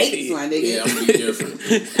States, my nigga. Yeah, I'm gonna be different.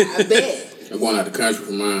 I bet. I'm going out the country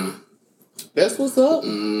for mine. That's what's up.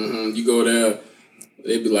 You go there,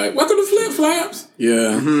 they be like, "Welcome to Flip Flops."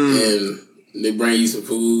 Yeah. And they bring you some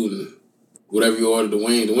food and whatever you order. The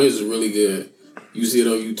wings is really good. You see it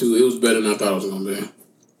on YouTube. It was better than I thought it was gonna be.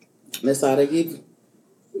 That's all they give you.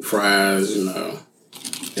 Fries, you know.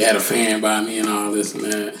 They had a fan by me and all this and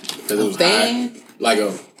that. Cause it was fan? hot. Like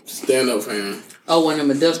a stand-up fan. Oh, one of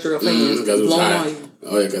them industrial fans Because it's blowing hot. on you.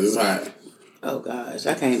 Oh yeah, because it's hot. Oh gosh,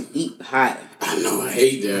 I can't eat hot. I know, I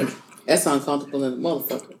hate that. That's uncomfortable in the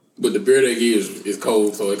motherfucker. But the beer they give is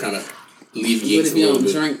cold, so it kind of But alleviates if a you little don't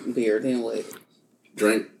bit. drink beer, then what?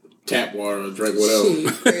 Drink tap water or drink whatever.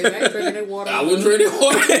 Shit, crazy. I ain't drinking that water. I wouldn't drink that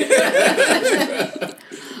water.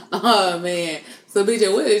 Oh man. So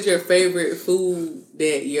BJ, what is your favorite food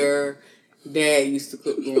that your dad used to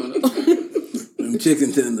cook growing up? Them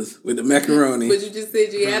chicken tenders with the macaroni. But you just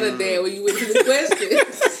said you had a dad when you went to the question.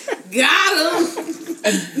 Got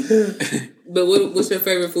him. But what's your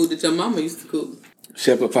favorite food that your mama used to cook?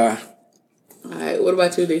 Shepherd pie. All right. What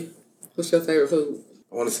about you, D? What's your favorite food?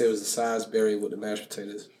 I want to say it was the Salisbury with the mashed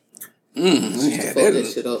potatoes. We had Fuck that that.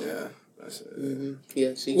 shit up. Yeah, that's it.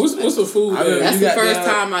 Yeah, she. What's the food I remember that... That's you the got first down-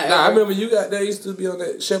 time I Nah, I ever- remember you got there. Used to be on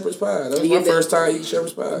that shepherd's pie. That was Yeah, my first time eating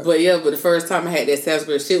shepherd's pie. But the first time I had that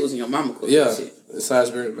Salisbury shit was when your mama cooked Yeah, that shit. the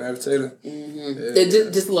Salisbury mashed potato.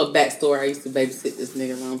 Just a little backstory. I used to babysit this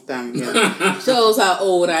nigga a long time ago. Shows how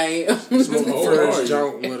old I am. Smoked the Oh, first are you?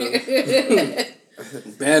 joint with a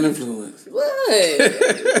Bad influence.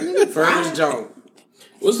 What? first joint.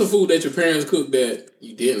 What's the food that your parents cooked that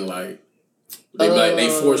you didn't like? They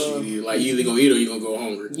forced you to eat. Like, you either gonna eat or you gonna go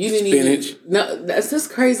hungry. You didn't Spinach. even. No, that's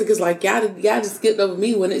just crazy because like y'all just skipped over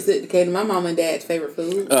me when it came to my mom and dad's favorite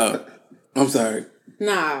food. I'm sorry.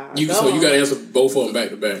 Nah. So you gotta answer both of them back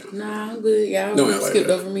to back. Nah, I'm good. Y'all No, like skipped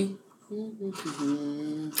that. over me.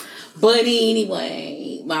 But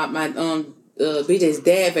anyway, my BJ's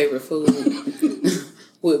dad favorite food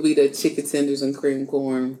would be the chicken tenders and cream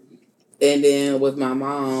corn, and then with my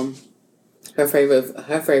mom, her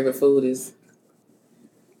favorite food is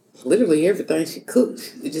literally everything she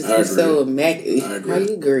cooks. It just I is so agree. immaculate. I agree. How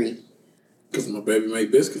you agree? Because my baby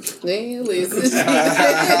make biscuits. Man, listen.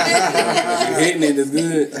 Hitting it is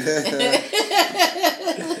good.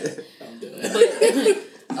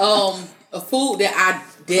 A food that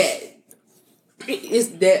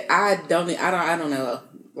I don't know.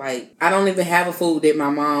 Like, I don't even have a food that my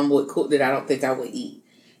mom would cook that I don't think I would eat.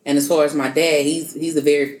 And as far as my dad, he's a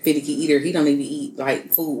very finicky eater. He don't even eat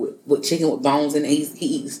like food with chicken with bones in it. He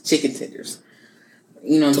eats chicken tenders.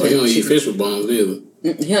 You know what I'm So saying? you don't eat fish with bones either.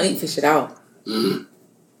 He don't eat fish at all. Mm-hmm.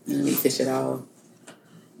 He don't eat fish at all.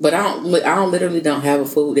 But I literally don't have a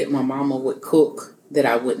food that my mama would cook that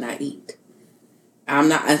I would not eat. I'm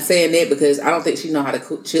saying that because I don't think she know how to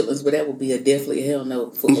cook chitlins, but that would be a definitely hell no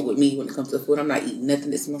with me when it comes to food. I'm not eating nothing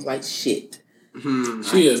that smells like shit.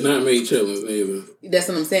 She has not made chitlins neither. That's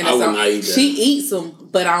what I'm saying. I would not eat that. She eats them,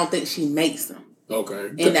 but I don't think she makes them. Okay.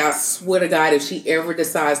 And I swear to God, if she ever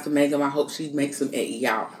decides to make them, I hope she makes them at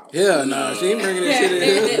y'all house. Hell no, she ain't bringing that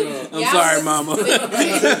shit in. I'm sorry, mama.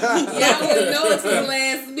 Y'all wouldn't know until the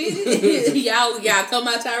last minute. y'all come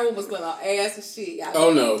out your room and smell like ass and shit. Y'all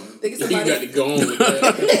Oh no. think You somebody- got to go on with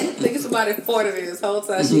that. think somebody farted in this whole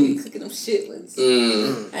time. She be cooking them shitlins.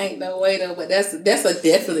 Ain't no way though. But that's a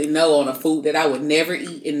definitely no on a food that I would never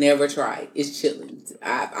eat and never try. It's chitlins.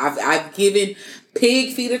 I've given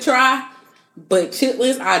pig feet a try, but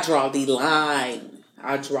chitlins I draw the line.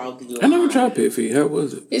 I never tried pig feet. How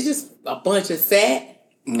was it? It's just a bunch of fat.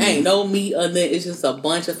 Ain't no meat on there. It's just a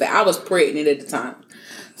bunch of fat. I was pregnant at the time.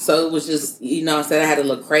 So it was just, you know, I said I had a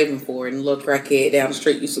little craving for it. And a little crackhead down the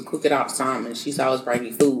street used to cook it all the time. And she's always bring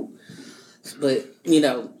me food. But, you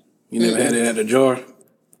know. You never had it at a jar?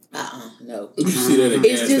 No. You see that at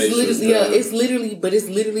It's gas just stations. literally, it's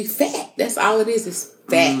literally fat. That's all it is. It's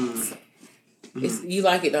fat. You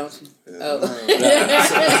like it, don't you? Oh.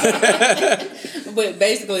 But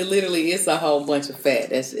basically, literally, it's a whole bunch of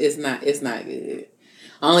fat. It's not good.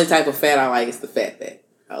 Only type of fat I like is the fat.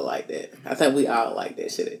 I like that. I think we all like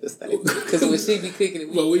that shit at this time. Because when she be cooking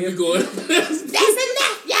it, But we be going. that's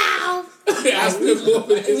enough, y'all. I still go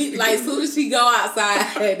for this. Like, as soon as she go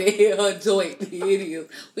outside and hit her joint, it is.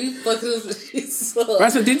 We fucking up with shit. I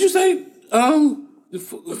said, did you say the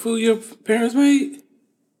food your parents made?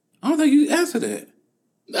 I don't think you answered that.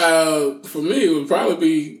 For me, it would probably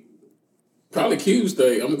be cube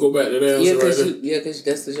steak. I'm gonna go back to that answer right there. Because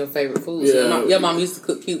that's your favorite food. Yeah. So your mom used to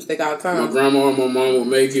cook cube steak all the time. My grandma and my mom would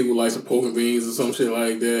make it with like some pork and beans or some shit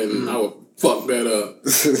like that, and I would fuck that up.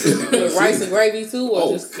 With rice and gravy too, or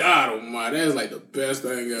Oh just God, oh my, that's like the best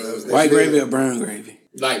thing ever. White gravy or brown gravy?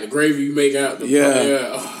 Like the gravy you make out the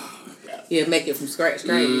yeah, make it from scratch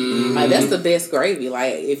gravy. Like that's the best gravy.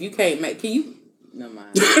 Like if you can't make, can you? Never mind.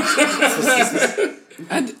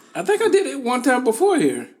 I think I did it one time before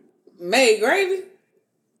here. Made gravy?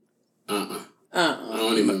 I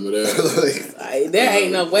don't even remember that. Like, there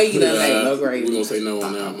ain't no way you done make no We're gravy. gonna say no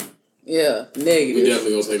on that one. Yeah, We negative.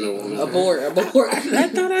 definitely gonna say no on that one. Abort. I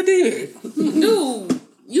thought I did. Dude,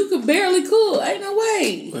 You could barely cook. Ain't no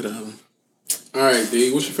way. Whatever. All right, D.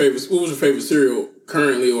 What was your favorite cereal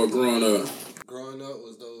currently or growing up? Growing up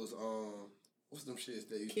was those what's them shits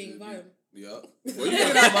that used King to Vitamin. Yup. Well, you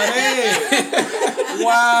got My head.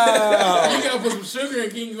 Wow. You gotta put some sugar in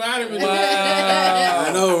King Vitamin.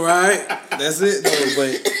 I know, right? That's it though.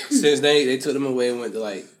 But since they took them away and went to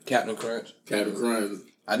like Captain Crunch, Captain Crunch.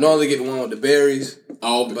 I normally get the one with the berries.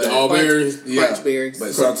 All berries. Crunch berries.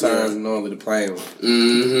 But sometimes normally the plain one.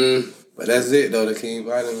 Mm-hmm. But that's it though. The King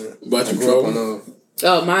Vitamin. But I you grew up on trouble. those.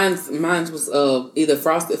 Oh, mine was either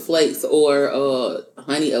Frosted Flakes or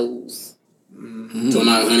Honey O's. So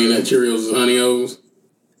not Honey Nut Cheerios, it's Honey O's.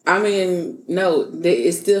 I mean, no,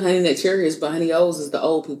 it's still Honey Nut Cheerios, but Honey O's is the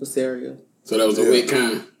old people cereal. So that was a wet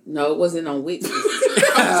kind. No, it wasn't on Wix. What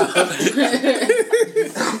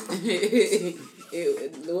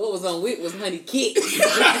was on Wix was Honey Kicks. Now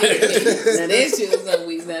that shit was on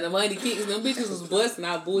Wix. Now them Honey Kicks, them bitches was busting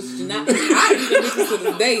out bullshit. Not, I eat them bitches to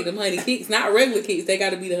this day. Them Honey Kicks, not regular Kicks. They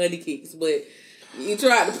got to be the Honey Kicks, but. You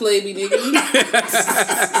tried to play me, nigga.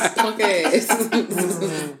 Punk ass.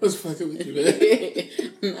 What's fucking with you,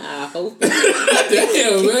 man? Nah, I hope.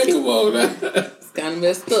 Damn, man, come on now. It's kind of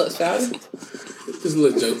messed up, shawty. Just a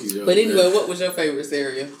little jokey joke. But anyway, man. what was your favorite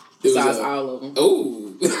cereal? was, Besides all of them.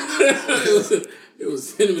 Oh. it was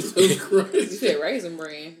Cinnamon Toast Crunch. You said Raisin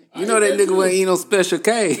Bran. You know that nigga wasn't eating no Special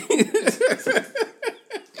K.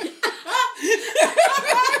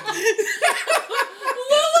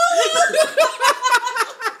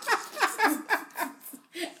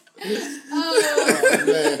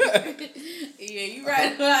 Yeah, you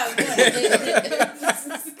right about that.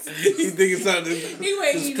 You think it's something He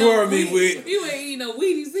ain't eating score me with? You ain't eating no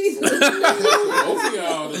Wheaties either. Both of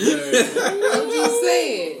y'all today. I'm just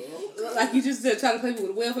saying. Like you just trying to play me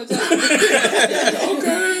with a welfare job.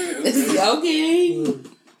 Okay.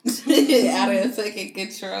 Out of fucking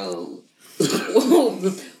control.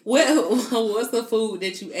 What's the food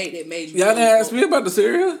that you ate that made you? Y'all didn't ask me about the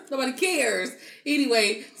cereal? Nobody cares.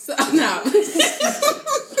 Anyway, so no.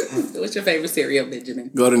 What's your favorite cereal, Benjamin?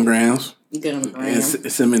 Golden Grams Golden and Graham.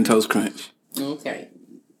 Cinnamon Toast Crunch. Okay.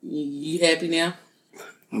 You happy now?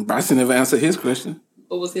 Bryson never answered his question.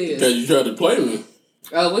 What was his? Because you tried to play me.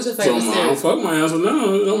 Oh, what's your So favorite cereal? fuck my answer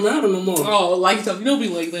now. It don't matter no more. Oh, like you told me, don't be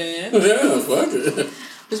like that. Yeah, fuck it.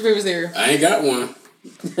 What's your favorite cereal? I ain't got one.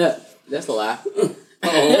 That's a lie. Okay. I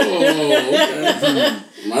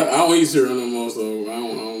don't eat cereal no more, so I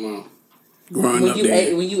don't know. Growing up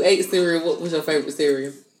there. When you ate cereal, what was your favorite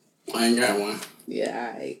cereal? I ain't got one.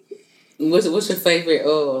 Yeah, I ate. What's your favorite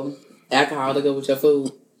alcohol to go with your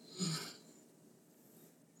food?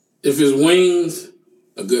 If it's wings,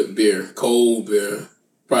 a good beer, cold beer,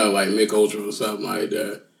 probably like Mick Ultra or something like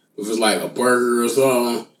that. If it's like a burger or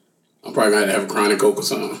something, I'm probably gonna have a Chronic Coke or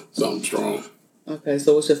something strong. Okay,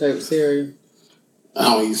 so what's your favorite cereal? I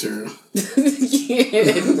don't eat cereal.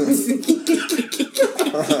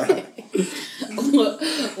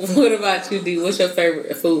 What about you, D? What's your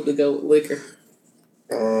favorite food to go with liquor?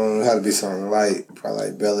 It had to be something light, probably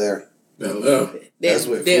like Bel Air. That's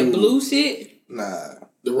what that food. blue shit? Nah.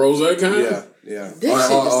 the rose kind? Yeah. That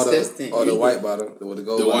shit disgusting. Or the white bottle with the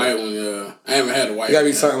gold The bottle. white one, yeah. I haven't had the white It gotta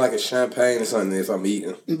be one. something like a champagne or something if I'm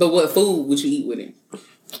eating. But what food would you eat with it?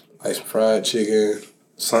 Like some fried chicken,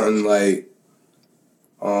 something like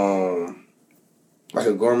a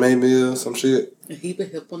gourmet meal, some shit. A heap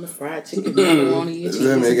of hip on the fried chicken. Macaroni and cheese.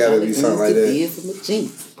 It gotta be something like that. Beer from the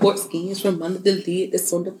jeans. Pork skins from under the lid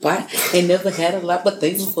that's on the pot. Ain't never had a lot, but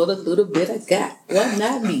thankful for the little bit I got. Why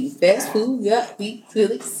not me? Fast food got me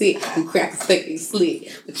till it's sick. And crackers think they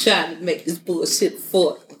slick. We're trying to make this bullshit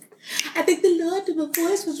fork. I think the Lord that my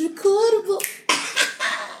voice was recordable.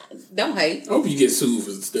 Don't hate. I hope you get sued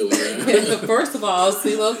for stealing that. First of all,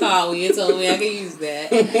 CeeLo called me and told me I can use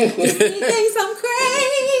that. You think I'm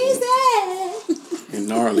crazy. And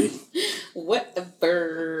gnarly.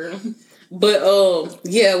 Whatever. But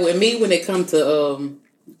yeah, with me when it comes to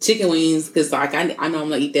chicken wings, because like I know I'm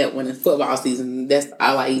gonna eat that when it's football season. That's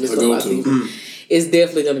all I eat is football season. It's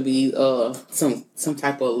definitely gonna be some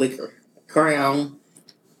type of liquor, Crown,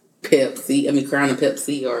 Crown and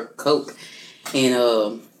Pepsi or Coke,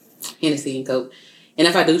 and Hennessy and Coke. And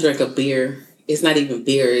if I do drink a beer, it's not even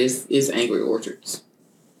beer. It's Angry Orchards.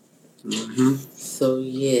 Mm-hmm. So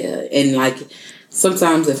yeah, and like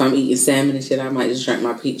sometimes if I'm eating salmon and shit, I might just drink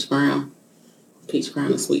my peach crown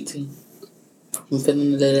and sweet tea. I'm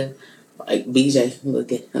feeling a little like BJ,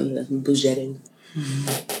 look at a little bougie.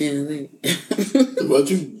 What about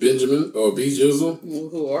you, Benjamin or B Jizzle?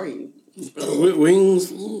 Who are you?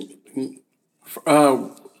 Wings,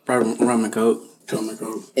 probably rum and Coke. Comic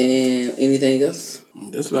Coke. And anything else?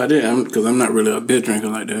 That's about it. Because I'm not really a beer drinker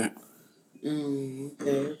like that.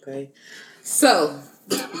 Okay. So,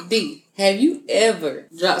 D, have you ever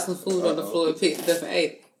dropped some food on the floor and picked it up and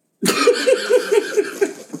ate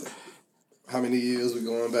it? How many years we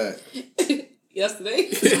going back? Yesterday.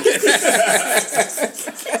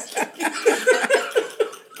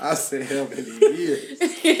 I said how many years?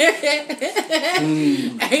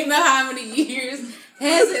 Ain't know how many years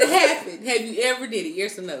has it happened. Have you ever did it?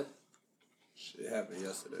 Yes or no? Shit happened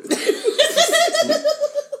yesterday.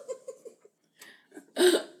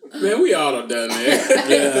 Man, we all done that.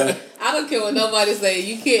 Yeah. I don't care what nobody say.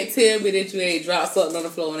 You can't tell me that you ain't dropped something on the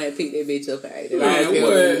floor and ain't picked that bitch up and ate it. I don't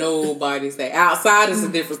care what nobody say. Outside is a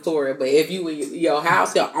different story, but if you in your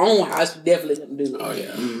house, your own house, you definitely gonna do it. Oh,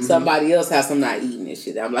 yeah. Mm-hmm. Somebody else house, I'm not eating this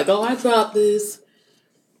shit. I'm like, oh, I dropped this.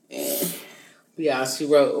 And yeah, she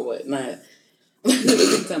wrote or whatnot.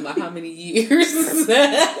 Talking about how many years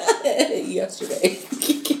yesterday.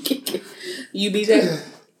 You BJ?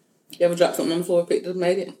 You ever dropped something on the floor, picked it up,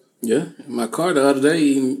 made it? Yeah. In my car the other day,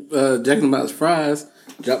 eating Jack in the Box fries,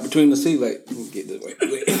 dropped between the seat like, get this way. You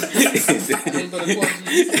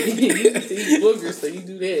used to eat boogers, so you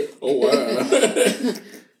do that. Oh, wow.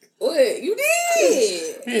 What? You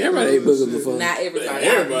did? Hey, everybody ate boogers before. Not everybody.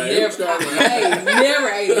 Everybody. Never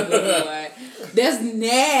ate a booger. Like, that's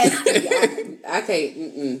nasty. I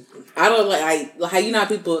can't. I don't like how you know how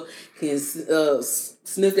people can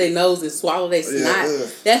sniff their nose and swallow their snot. Yeah.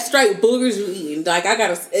 That's straight boogers you eating. Like I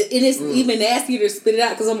gotta, and it's even nastier to spit it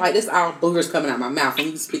out because I'm like, this all boogers coming out my mouth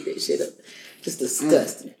when you spit that shit up. Just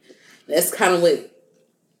disgusting. That's kind of what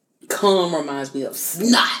cum reminds me of.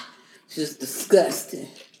 Snot. Just disgusting.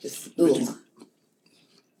 Just ugh.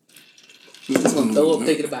 Just want to throw up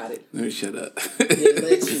thinking about it. Let me shut up.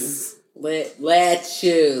 Yeah, let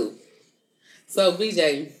you. So,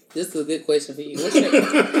 BJ, this is a good question for you. What's your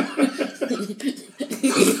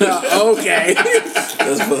Okay.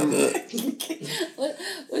 That's fucked up.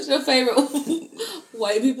 What's your favorite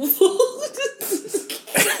white people food?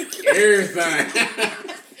 Everything.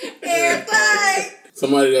 Everything.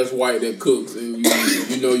 Somebody that's white that cooks and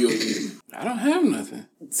you know you'll eat. I don't have nothing.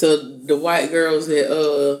 So, the white girls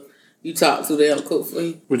that you talk to, they don't cook for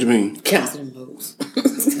you? What you mean? Cancel them hoes.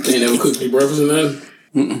 They never cook me breakfast and nothing.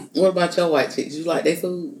 What about your white chicks? You like their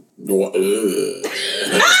food? The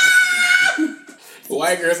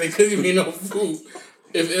white girls ain't cooking me no food.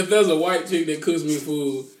 If there's a white chick that cooks me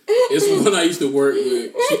food, it's one I used to work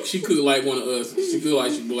with. She cooked like one of us. She cooked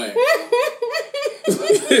like she black.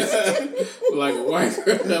 Like a white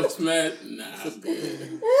girl that was mad. Nah, I'm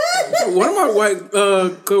good. One of my white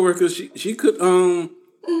coworkers, she cooked a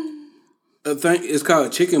thing. It's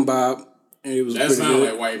called chicken bob, and it was That pretty sound good.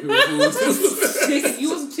 like white people food. You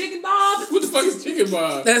was a chicken bob? What the fuck is chicken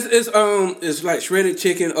bob? It's like shredded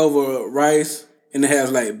chicken over rice, and it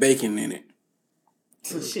has like bacon in it.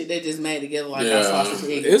 Some shit they just made together like our sausage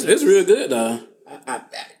egg. It's real good though. I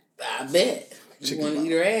bet. You want to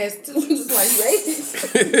eat her ass too, just like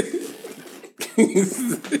racist.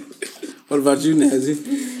 What about you, Nazi?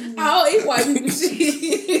 I don't eat white people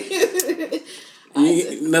shit. You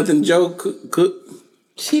ain't nothing Joe cook?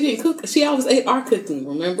 She didn't cook. She always ate our cooking,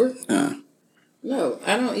 remember? No,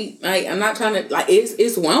 I don't eat. I'm not trying to, like,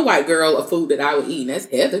 it's one white girl of food that I would eat, and that's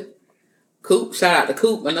Heather. Coop, shout out to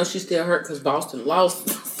Coop. I know she's still hurt because Boston lost.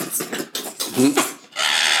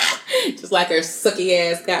 Just like her sucky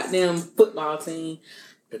ass goddamn football team.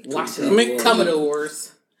 Washington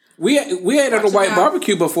Commodores. We ate at a white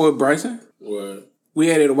barbecue before, Bryson. What? We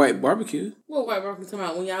ate at a white barbecue. What white barbecue talking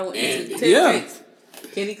about when y'all went Andy. to Yeah.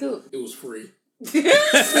 Kenny Cook. It was free.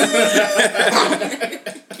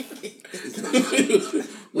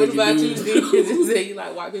 What about you? You say you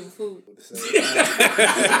like white people food?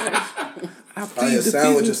 Probably a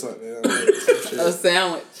sandwich or something. A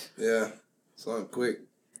sandwich. Yeah. Something quick.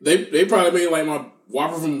 They probably made like my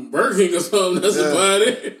Whopper from Burger King or something. That's about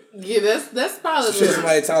it. Yeah, that's probably Shit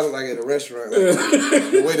somebody taught it like at a restaurant.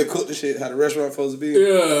 Like, the way to cook the shit, how the restaurant supposed to be.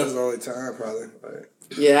 Yeah. That's the only time probably. Like,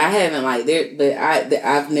 yeah, I haven't like there, but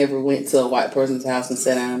I've never went to a white person's house and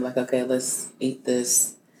sat down and like, okay, let's eat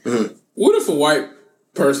this. mm-hmm. What if a white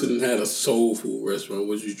person had a soul food restaurant?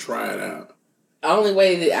 Would you try it out? The only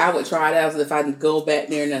way that I would try it out is if I could go back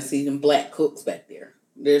there and I see them black cooks back there.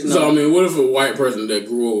 There's no. So I mean, what if a white person that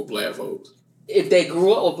grew up with black folks? If they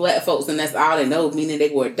grew up with black folks and that's all they know, meaning they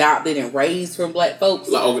were adopted and raised from black folks.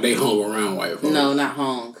 Like, okay, they hung around white folks. No, not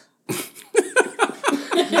hung. As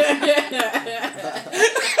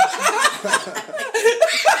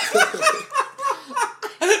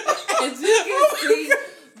you can see,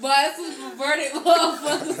 by some perverted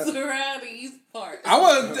motherfuckers around the East Park. I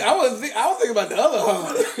wasn't was thinking about the other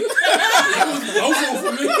hung. Local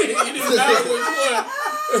for me. It didn't matter which one.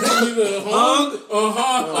 Either hung or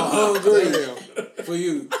Hungry for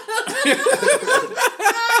you.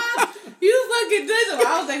 You fucking did it. I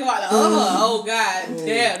was thinking about the other. Oh God,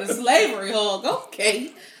 damn, the slavery hug.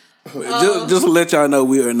 Okay. Just to let y'all know,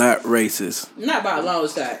 we are not racist. Not by a long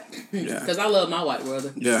shot. Yeah. Because I love my white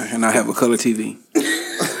brother. Yeah, and I have a color TV.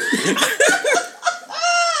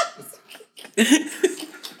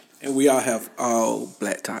 And we all have all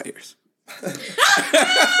black tires.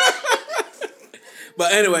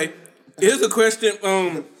 But anyway, here's a question.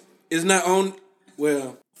 It's not on.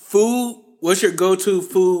 Well, food. What's your go-to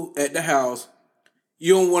food at the house?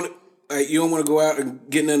 You don't want to go out and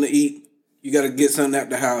get nothing to eat. You got to get something at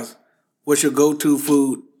the house. What's your go-to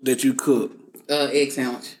food that you cook? Egg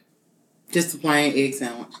sandwich. Just a plain egg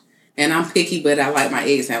sandwich. And I'm picky, but I like my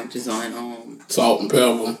egg sandwiches on salt and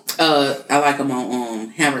pepper. I like them on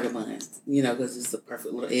hamburger buns. You know, because it's a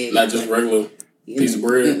perfect little egg. Not just regular piece of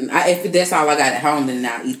bread. If that's all I got at home, then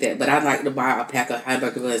I'll eat that. But I like to buy a pack of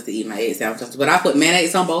hamburger buns to eat my egg sandwiches. But I put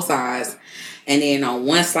mayonnaise on both sides. And then on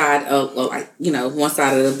one side of, one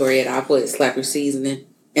side of the bread, I put slappy seasoning.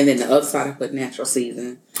 And then the other side, I put natural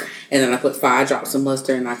seasoning. And then I put 5 drops of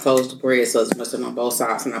mustard, and I close the bread so it's mustard on both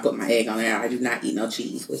sides. And I put my egg on there. I do not eat no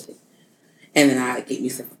cheese with it. And then I get me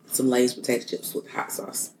some Lay's potato chips with hot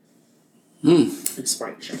sauce. And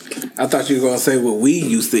Sprite drink. I thought you were going to say what we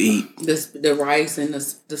used to eat. The rice and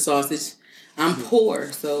the sausage. I'm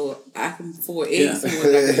poor, so I can afford eggs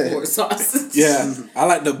more than I can afford sausage. Yeah, I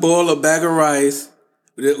like to boil a bag of rice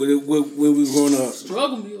when we were growing up.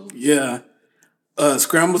 Struggle meal. Yeah.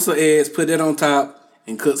 Scramble some eggs, put that on top,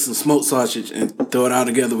 and cook some smoked sausage and throw it all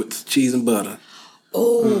together with cheese and butter.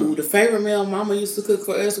 Oh, the favorite meal Mama used to cook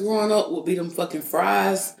for us growing up would be them fucking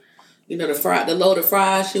fries. You know, the loaded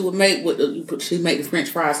fries she would make she'd make the French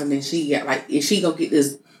fries, and then she got she gonna get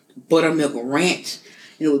this buttermilk ranch,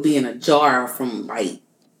 and it would be in a jar from like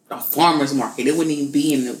a farmer's market. It wouldn't even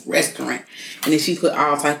be in the restaurant. And then she put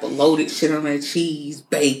all type of loaded shit on there, cheese,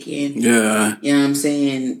 bacon. Yeah. You know what I'm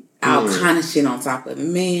saying? All kind of shit on top of it.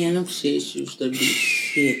 Man, them shits used to be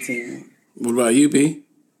hitting. What about you, B?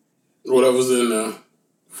 Whatever's in there.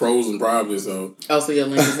 Frozen probably, so. Also your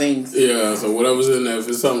linguines. Yeah, so whatever's in there. If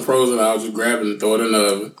it's something frozen, I'll just grab it and throw it in the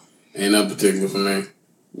oven. Ain't nothing particular for me.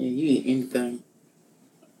 Yeah, you eat anything.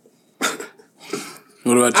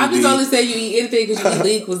 What about you, I just only say you eat anything because you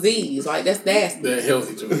eat lean cuisines. Like, that's nasty. They're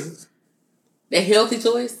healthy choices. That healthy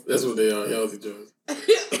choice? That's what they are, healthy choices.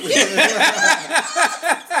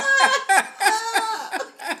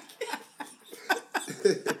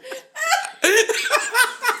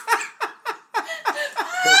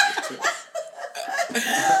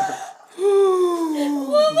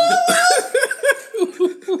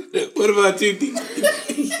 What about you, D?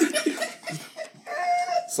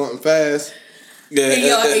 Something fast. Yeah,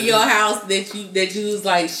 In your house that you was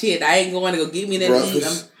like, shit, I ain't going to go get me that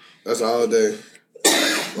Breakfast. That's all day.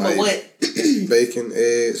 But what? Bacon,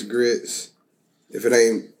 eggs, grits. If it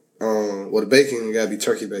ain't, the bacon gotta be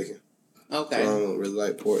turkey bacon. Okay. I don't really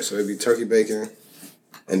like pork, so it'd be turkey bacon,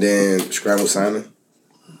 and then scrambled salmon.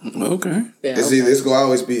 Okay. Yeah, It's gonna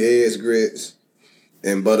always be eggs, grits,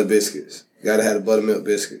 and butter biscuits. Gotta have the buttermilk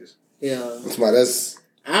biscuits. Yeah. That's.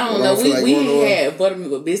 I don't know. We ain't had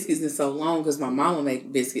buttermilk biscuits in so long because my mama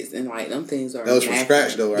make biscuits and like them things are. That was from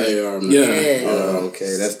scratch though, right? They are. Yeah. Oh,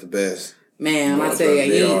 okay, that's the best. Man, No, I tell you,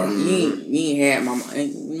 they are. you ain't had my mama.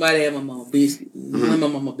 You might have my mama biscuits. My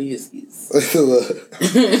mama biscuits.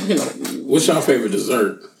 What's your favorite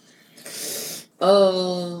dessert?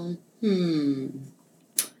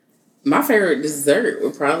 My favorite dessert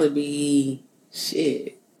would probably be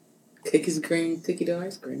cookies and cream, cookie dough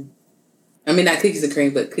ice cream. I mean, not cookies and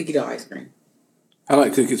cream, but cookie dough ice cream. I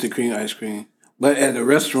like cookies and cream ice cream. But at the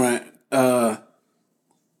restaurant, fast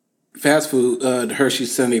food, the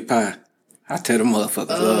Hershey's Sunday pie. I tear them motherfuckers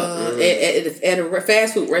up. At a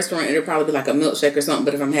fast food restaurant, it'll probably be like a milkshake or something.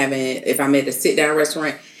 But if I'm at a sit down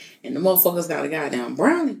restaurant and the motherfuckers got a goddamn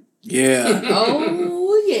brownie. Yeah.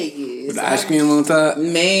 Oh yeah. With the ice cream on top.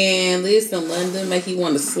 Man, listen, London make you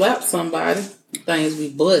want to slap somebody. Things be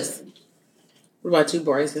busting. What about you,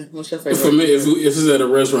 Bryson? What's your favorite? For me, if it's at a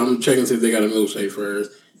restaurant, I'm checking to see if they got a milkshake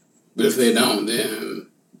first. But if they don't, then,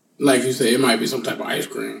 like you said, it might be some type of ice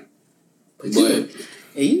cream. But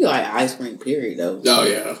you like ice cream, period, though. Oh,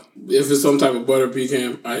 yeah. If it's some type of butter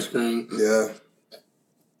pecan ice cream, Yeah.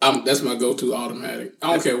 That's my go-to automatic.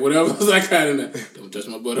 I don't care whatever else I got in there. Don't touch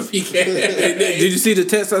my butter pecan. Did you see the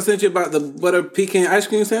text I sent you about the butter pecan ice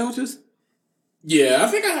cream sandwiches? Yeah, I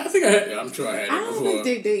think I had. I'm sure I had it before. I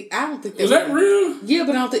don't think they. Was that real? Yeah,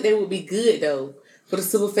 but I don't think they would be good though. For the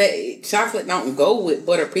super fat, chocolate don't go with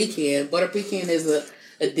butter pecan. Butter pecan is a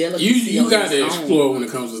delicacy. You got to explore when it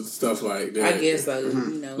comes to stuff like that. I guess so.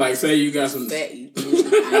 You know, like say you got some fat. you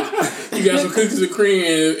got some cookies and cream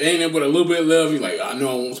and ain't there but a little bit left. You like, I know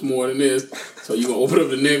I want some more than this. So you gonna open up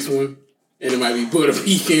the next one and it might be butter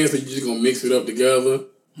pecan. So you just gonna mix it up together.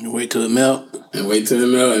 You wait till it melt. And wait till it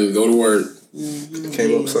melt and go to work. Mm-hmm.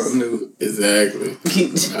 Came up with something new. Exactly.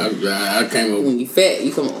 I came up. When you fat,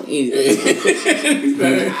 you come on eat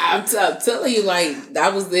it. I'm telling you, like I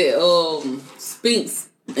was at Spinks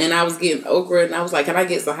and I was getting okra and I was like, "Can I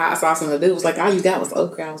get some hot sauce?" And the dude was like, "All you got was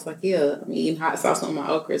okra." I was like, "Yeah, I'm eating hot sauce on my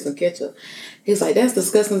okra and some ketchup." He's like, "That's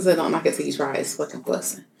disgusting." I don't like it till you try it. It's fucking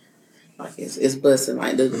busting. Like it's busting.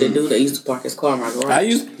 Like the dude that used to park his car in my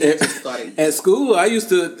garage. At school. I used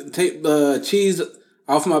to take the cheese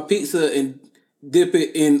off my pizza and dip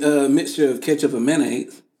it in a mixture of ketchup and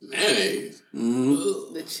mayonnaise. Mayonnaise.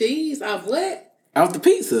 Mm-hmm. The cheese off what? Off the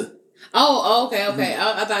pizza. Oh, okay.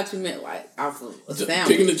 I thought you meant like off of a sandwich.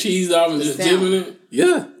 Picking the cheese off and just dipping it.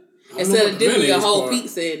 Yeah. Instead of dipping your whole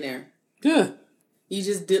pizza in there. Yeah. You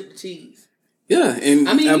just dip the cheese. Yeah, and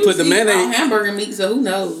I mean, I put the mayonnaise. Hamburger meat, so who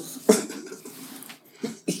knows?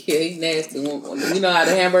 Yeah, he's nasty. You know how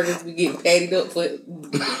the hamburgers be getting patted up for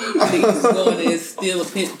niggas go in there and steal a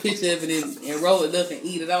picture of it and roll it up and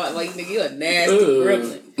eat it out. Like, nigga, you're a nasty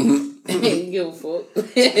gremlin. Ain't give a fuck.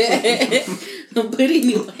 But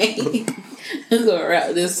anyway, I'm going to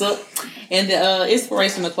wrap this up. And the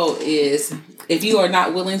inspirational quote is, if you are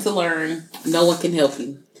not willing to learn, no one can help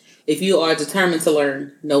you. If you are determined to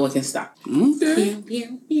learn, no one can stop you. Okay.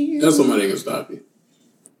 That's somebody that can stop you.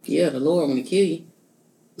 Yeah, the Lord want to kill you.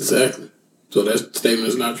 Exactly. So that statement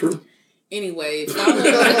is not true. Anyway, follow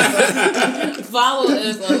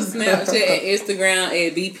us on Snapchat and Instagram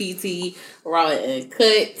at BPT Raw and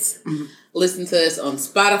Cuts. Listen to us on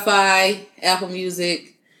Spotify, Apple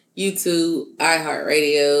Music, YouTube,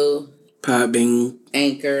 iHeartRadio, Podbean,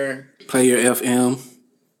 Anchor, Player FM.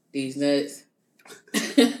 These nuts.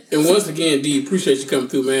 And once again, D, appreciate you coming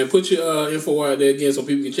through, man. Put your info out there again so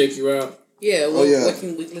people can check you out. Yeah, what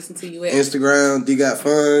can we listen to you at? Instagram, D Got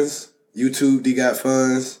Funds. YouTube, D Got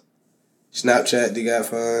Funds. Snapchat, D Got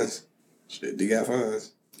Funds. Shit, D Got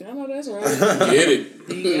Funds. I know that's right. Get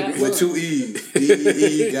it. With 2 E's.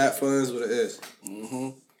 D-E-E, Got Funds with an S. Mm-hmm.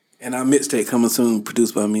 And our mixtape coming soon,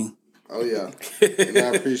 produced by me. Oh, yeah. And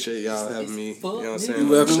I appreciate y'all having me. You know what I'm saying?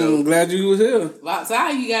 You're welcome. I'm glad you was here. About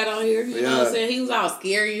time you got on here. You know what I'm saying? He was all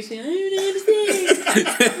scary and shit. I didn't understand.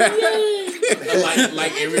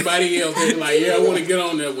 like everybody else. They're like, yeah, I want to get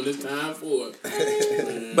on there when it's time for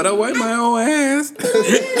it. But I wipe my own ass. Listen,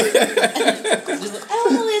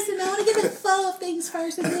 I want to get the flow of things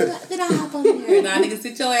first and then I'll hop on there. Nah, nigga,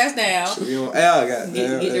 sit your ass down. You on Al,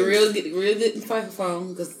 goddamn. Get the real good microphone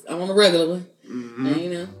because I'm on the regular one. Mm-hmm. And, you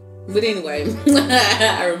know. But anyway,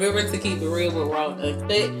 I remember to keep it real with Raw and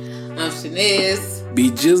Uncut. I'm Shanez.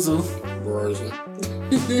 Be Jizzle. Version.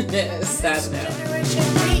 Signing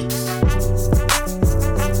out.